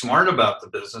being smart about the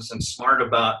business and smart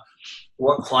about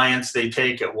what clients they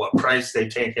take at what price they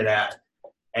take it at,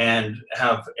 and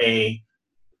have a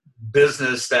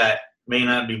business that may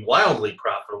not be wildly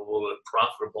profitable, but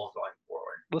profitable going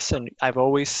forward. Listen, I've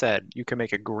always said you can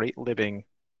make a great living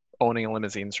owning a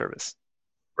limousine service.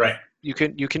 Right. You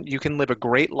can live a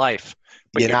great life,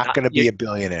 but you're not going to be a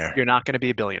billionaire. You're not going to be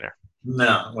a billionaire.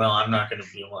 No, well, I'm not going to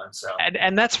be one. So,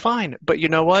 and that's fine. But you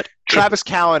know what? Travis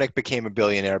Kalanick became a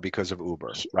billionaire because of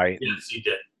Uber, right? Yes, he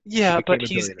did. Yeah, but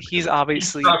he's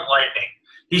obviously he struck lightning.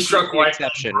 He struck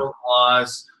lightning, broke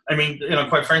laws. I mean,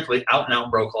 quite frankly, out and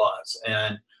out broke laws,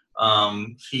 and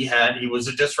he was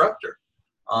a disruptor,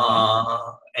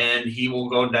 and he will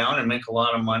go down and make a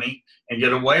lot of money and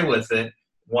get away with it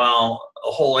while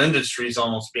a whole industry is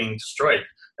almost being destroyed.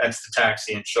 That's the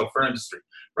taxi and chauffeur industry.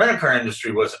 Rent-a-car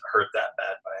industry wasn't hurt that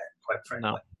bad by it, quite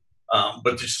frankly. No.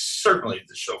 But certainly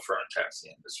the chauffeur and taxi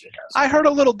industry has. I heard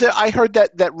I heard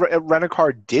that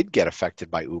Rent-a-car did get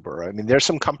affected by Uber. I mean, there's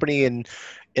some company in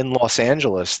Los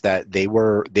Angeles that they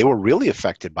were really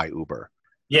affected by Uber.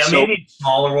 Yeah, so, maybe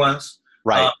smaller ones.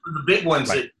 Right. For the big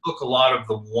ones, it took a lot of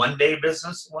the one-day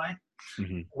business away,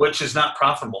 which is not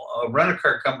profitable. A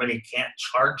rent-a-car company can't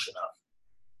charge enough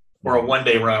for a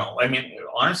one-day rental. I mean,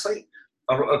 honestly,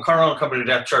 a car rental company would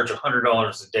have to charge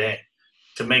 $100 a day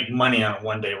to make money on a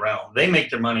one-day rental. They make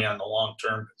their money on the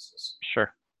long-term business.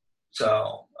 Sure.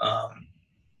 So,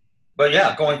 but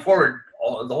yeah, going forward,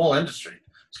 the whole industry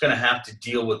is going to have to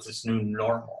deal with this new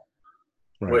normal,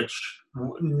 which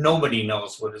nobody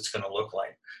knows what it's going to look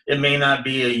like. It may not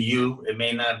be a U, it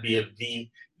may not be a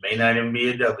V, it may not even be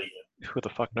a W. Who the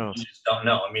fuck knows? You just don't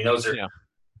know. I mean, those are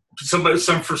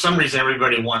for some reason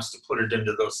everybody wants to put it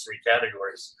into those three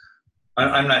categories.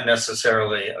 I'm not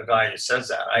necessarily a guy who says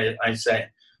that. I say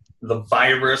the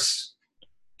virus,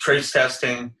 trace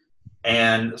testing,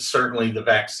 and certainly the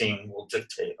vaccine will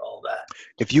dictate all that.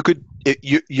 If you could,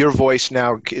 your voice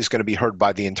now is going to be heard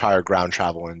by the entire ground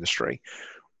travel industry.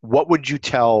 What would you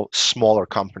tell smaller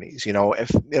companies? If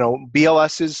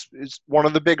BLS is one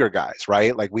of the bigger guys,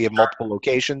 right? Like we have multiple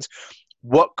locations.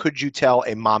 What could you tell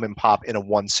a mom and pop in a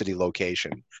one city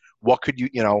location? What could you,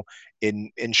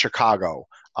 in Chicago?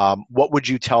 What would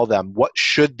you tell them? What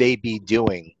should they be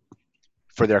doing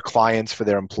for their clients, for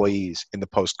their employees in the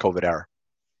post-COVID era?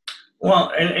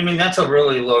 Well, I mean, that's a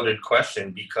really loaded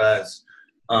question because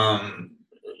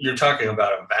you're talking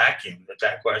about a vacuum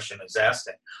that question is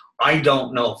asking. I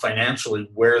don't know financially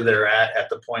where they're at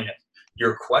the point of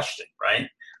your question, right?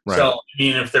 Right. So, I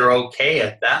mean, if they're okay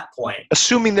at that point.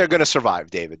 Assuming they're going to survive,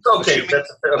 David. Okay,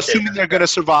 Assuming they're going to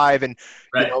survive and,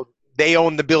 right. you know, they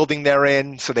own the building they're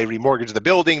in, so they remortgage the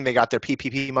building, they got their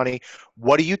PPP money.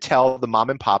 What do you tell the mom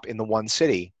and pop in the one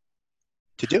city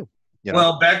to do? You know?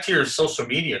 Well, back to your social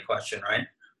media question, right?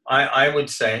 I would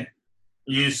say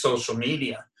use social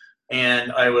media.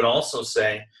 And I would also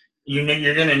say you're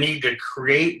going to need to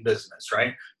create business,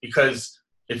 right? Because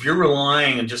if you're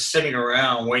relying and just sitting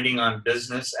around waiting on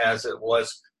business as it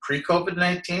was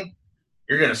pre-COVID-19,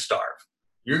 you're going to starve.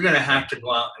 You're going to have to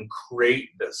go out and create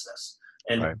business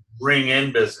and bring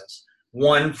in business,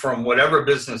 one from whatever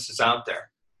business is out there,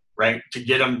 right, to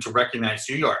get them to recognize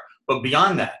who you are. But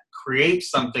beyond that, create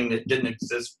something that didn't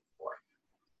exist before.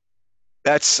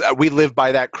 That's we live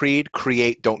by that creed: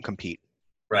 create, don't compete.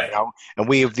 Right. You know? And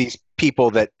we have these people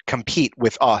that compete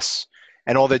with us,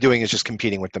 and all they're doing is just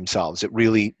competing with themselves. It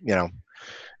really, you know,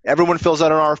 everyone fills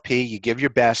out an RFP. You give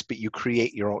your best, but you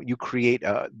create your own. You create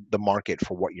the market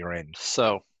for what you're in.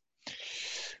 So,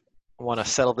 I want to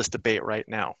settle this debate right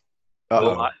now.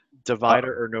 Uh-oh.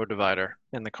 Divider or no divider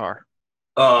in the car?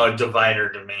 Divider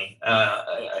to me.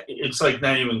 It's like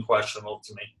not even questionable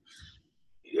to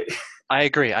me. I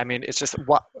agree. I mean, it's just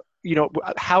what, you know,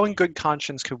 how in good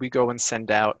conscience could we go and send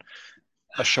out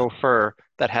a chauffeur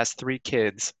that has 3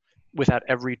 kids without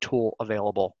every tool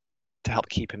available to help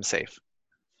keep him safe?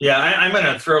 Yeah, I'm going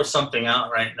to throw something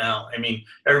out right now. I mean,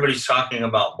 everybody's talking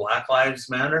about Black Lives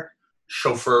Matter,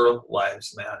 chauffeur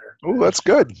lives matter. Oh, that's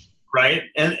good. Right?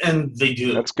 And they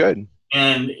do. That's good.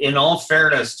 And in all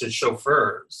fairness to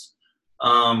chauffeurs,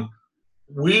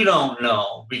 we don't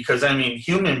know because, I mean,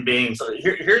 human beings,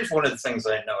 here's one of the things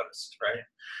I noticed, right,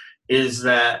 is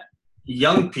that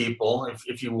young people,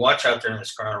 if you watch out there in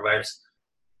this coronavirus,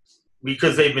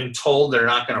 because they've been told they're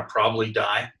not going to probably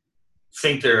die,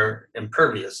 think they're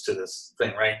impervious to this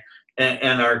thing, right,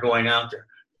 and are going out there.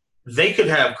 They could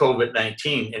have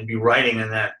COVID-19 and be riding in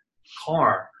that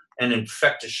car and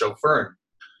infect a chauffeur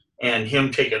and him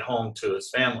take it home to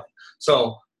his family.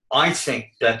 So I think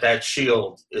that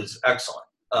shield is excellent.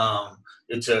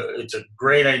 It's a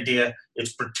great idea.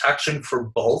 It's protection for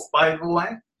both, by the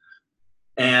way,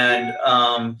 and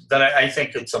that I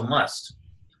think it's a must.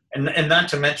 And not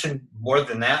to mention more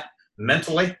than that,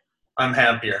 mentally, I'm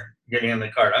happier getting in the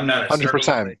car. I'm not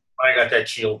 100%. I got that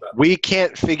shield up. We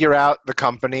can't figure out the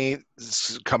companies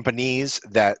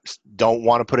that don't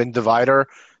want to put in divider.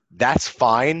 That's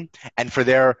fine. And for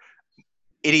their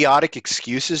idiotic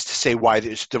excuses to say why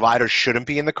this divider shouldn't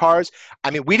be in the cars.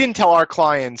 I mean, we didn't tell our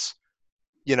clients,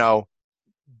 you know,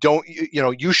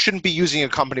 you shouldn't be using a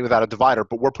company without a divider,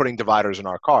 but we're putting dividers in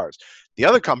our cars. The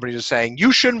other companies are saying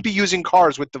you shouldn't be using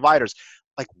cars with dividers.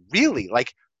 Like, really?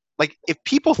 Like if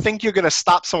people think you're going to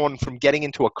stop someone from getting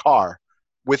into a car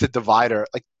with a divider,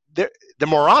 like they're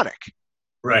moronic.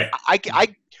 Right.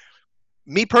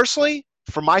 Me personally,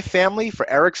 for my family, for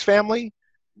Eric's family,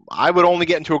 I would only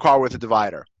get into a car with a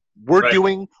divider. We're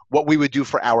doing what we would do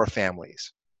for our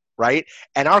families, right?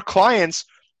 And our clients,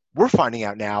 we're finding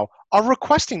out now, are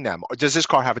requesting them. Does this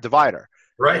car have a divider?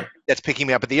 Right. That's picking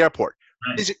me up at the airport.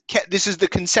 Right. This is the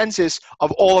consensus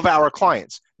of all of our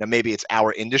clients. Now, maybe it's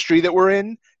our industry that we're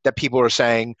in that people are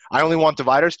saying, I only want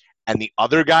dividers, and the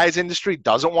other guy's industry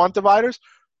doesn't want dividers.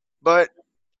 But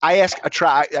I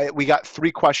we got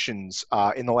 3 questions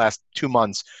in the last 2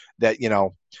 months that, you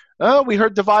know, we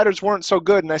heard dividers weren't so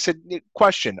good. And I said,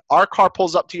 question, our car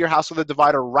pulls up to your house with a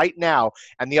divider right now,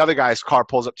 and the other guy's car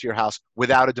pulls up to your house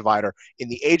without a divider. In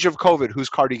the age of COVID, whose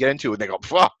car do you get into? And they go,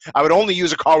 I would only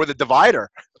use a car with a divider.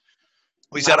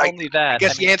 We said, I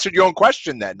guess you answered your own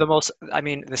question then. The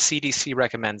CDC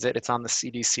recommends it. It's on the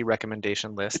CDC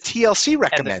recommendation list. The TLC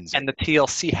recommends it. And the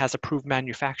TLC has approved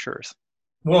manufacturers.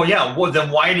 Well, yeah. Well, then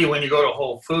why when you go to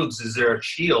Whole Foods, is there a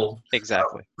shield?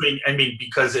 Exactly. I mean,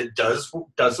 because it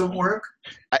doesn't work?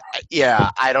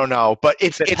 I don't know. But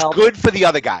it's good for the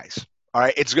other guys. All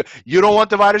right? It's good. You don't want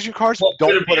dividers in your cars? Well,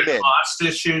 don't put them in. Cost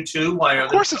issue, too? Of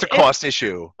course it's a cost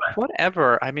issue.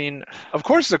 Whatever. I mean. Of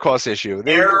course it's a cost issue.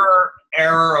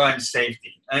 Error on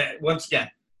safety. Once again.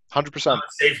 100%. I'm a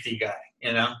safety guy,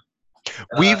 you know?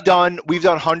 We've done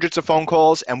hundreds of phone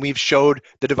calls, and we've showed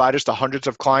the dividers to hundreds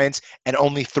of clients, and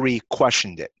only 3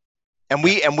 questioned it. And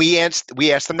we asked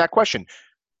them that question: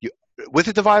 with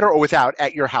a divider or without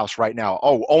at your house right now?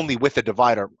 Oh, only with a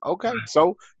divider. Okay,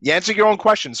 so you answer your own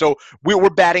question. So we're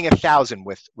batting 1,000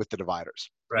 with the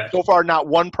dividers. Right. So far, not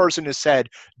one person has said,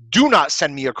 "Do not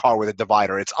send me a car with a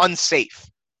divider. It's unsafe."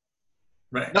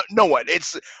 Right. No one.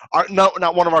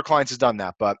 Not one of our clients has done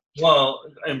that, but. Well,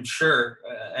 I'm sure.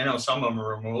 I know some of them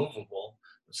are removable.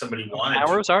 somebody wanted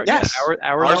Ours to. are Yes.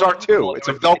 Ours are too. It's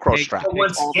a Velcro strap. But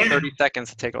once again, 30 seconds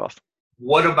to take off.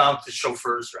 what about the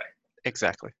chauffeur's right?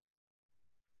 Exactly.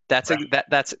 That's Right.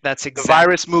 that's The exactly.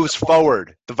 virus moves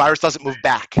forward. The virus doesn't move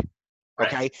back.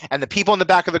 Right. Okay? And the people in the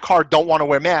back of the car don't want to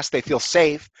wear masks. They feel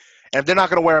safe. And if they're not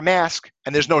going to wear a mask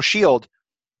and there's no shield,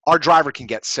 our driver can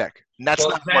get sick. And that's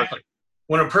Well, not exactly. working.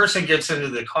 When a person gets into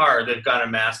the car, they've got a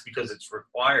mask because it's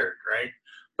required, right?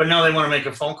 But now they want to make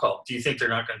a phone call. Do you think they're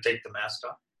not going to take the mask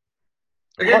off?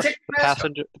 They're going to take the mask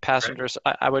off. The passengers,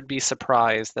 I would be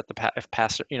surprised that if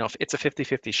it's a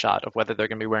 50-50 shot of whether they're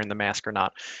going to be wearing the mask or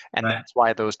not. And Right. that's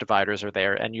why those dividers are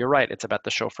there. And you're right. It's about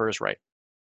the chauffeur's right.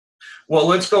 Well,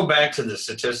 let's go back to the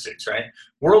statistics, right?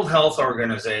 World Health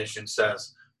Organization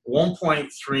says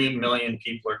 1.3 million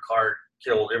people are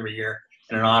killed every year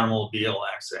in an automobile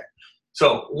accident.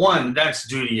 So, one, that's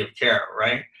duty of care,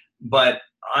 right? But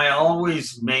I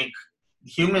always make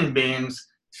human beings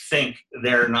think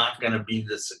they're not going to be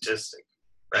the statistic,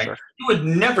 right? Sure. You would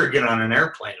never get on an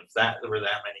airplane if there were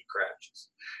that many crashes,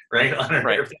 right? On an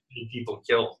Right. airplane, people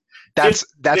killed. That's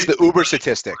the Uber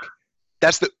statistic.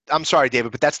 I'm sorry,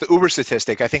 David, but that's the Uber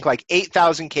statistic. I think like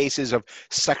 8,000 cases of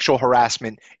sexual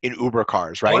harassment in Uber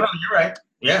cars, right? Oh, no, you're right.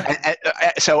 Yeah.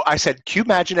 So I said, can you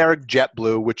imagine, Eric,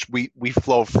 JetBlue, which we've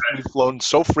flown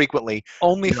so frequently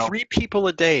Only You know. 3 people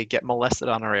a day get molested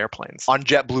on our airplanes. on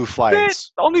JetBlue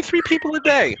flights. Only 3 people a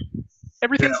day.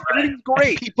 Everything's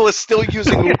great. People are still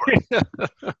using Uber.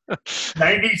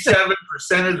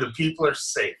 97% of the people are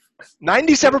safe.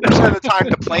 97% of the time,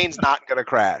 the plane's not going to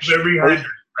crash. Every 100,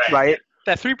 right? Right?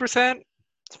 That 3%,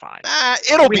 it's fine.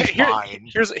 It'll be Here- fine.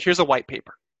 Here's a white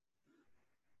paper.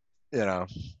 You know.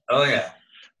 Oh, yeah.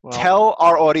 Well, Tell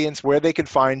our audience where they can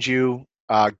find you.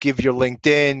 Give your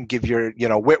LinkedIn. Give your,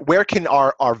 where can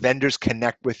our vendors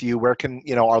connect with you? Where can,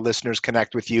 our listeners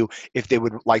connect with you if they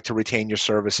would like to retain your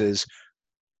services?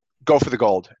 Go for the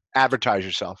gold. Advertise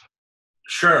yourself.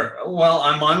 Sure. Well,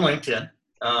 I'm on LinkedIn.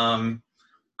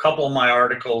 A couple of my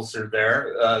articles are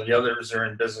there. The others are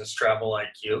in Business Travel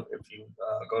IQ. If you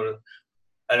go to,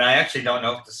 and I actually don't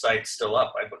know if the site's still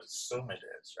up. I would assume it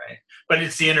is, right? But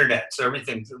it's the internet, so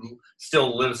everything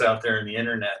still lives out there in the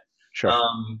internet. Sure.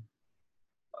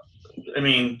 I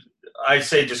mean, I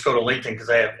say just go to LinkedIn because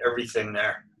I have everything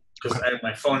there. Because I have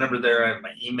my phone number there, I have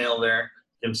my email there.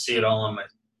 You can see it all on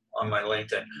my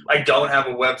LinkedIn. I don't have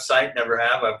a website, never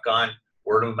have. I've gone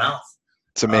word of mouth.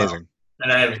 It's amazing.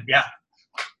 And I've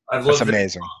That's lived it.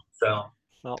 amazing. So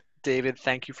well, David,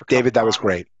 thank you for coming David, that was on.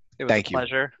 great. It was Thank a you.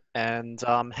 pleasure. And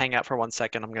hang out for 1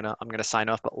 second. I'm gonna sign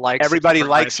off. But Everybody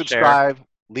like, share. subscribe,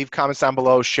 leave comments down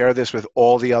below, share this with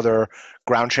all the other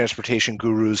ground transportation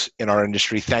gurus in our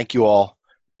industry. Thank you all.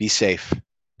 Be safe.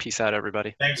 Peace out,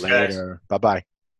 everybody. thanks, guys. Later. Bye-bye.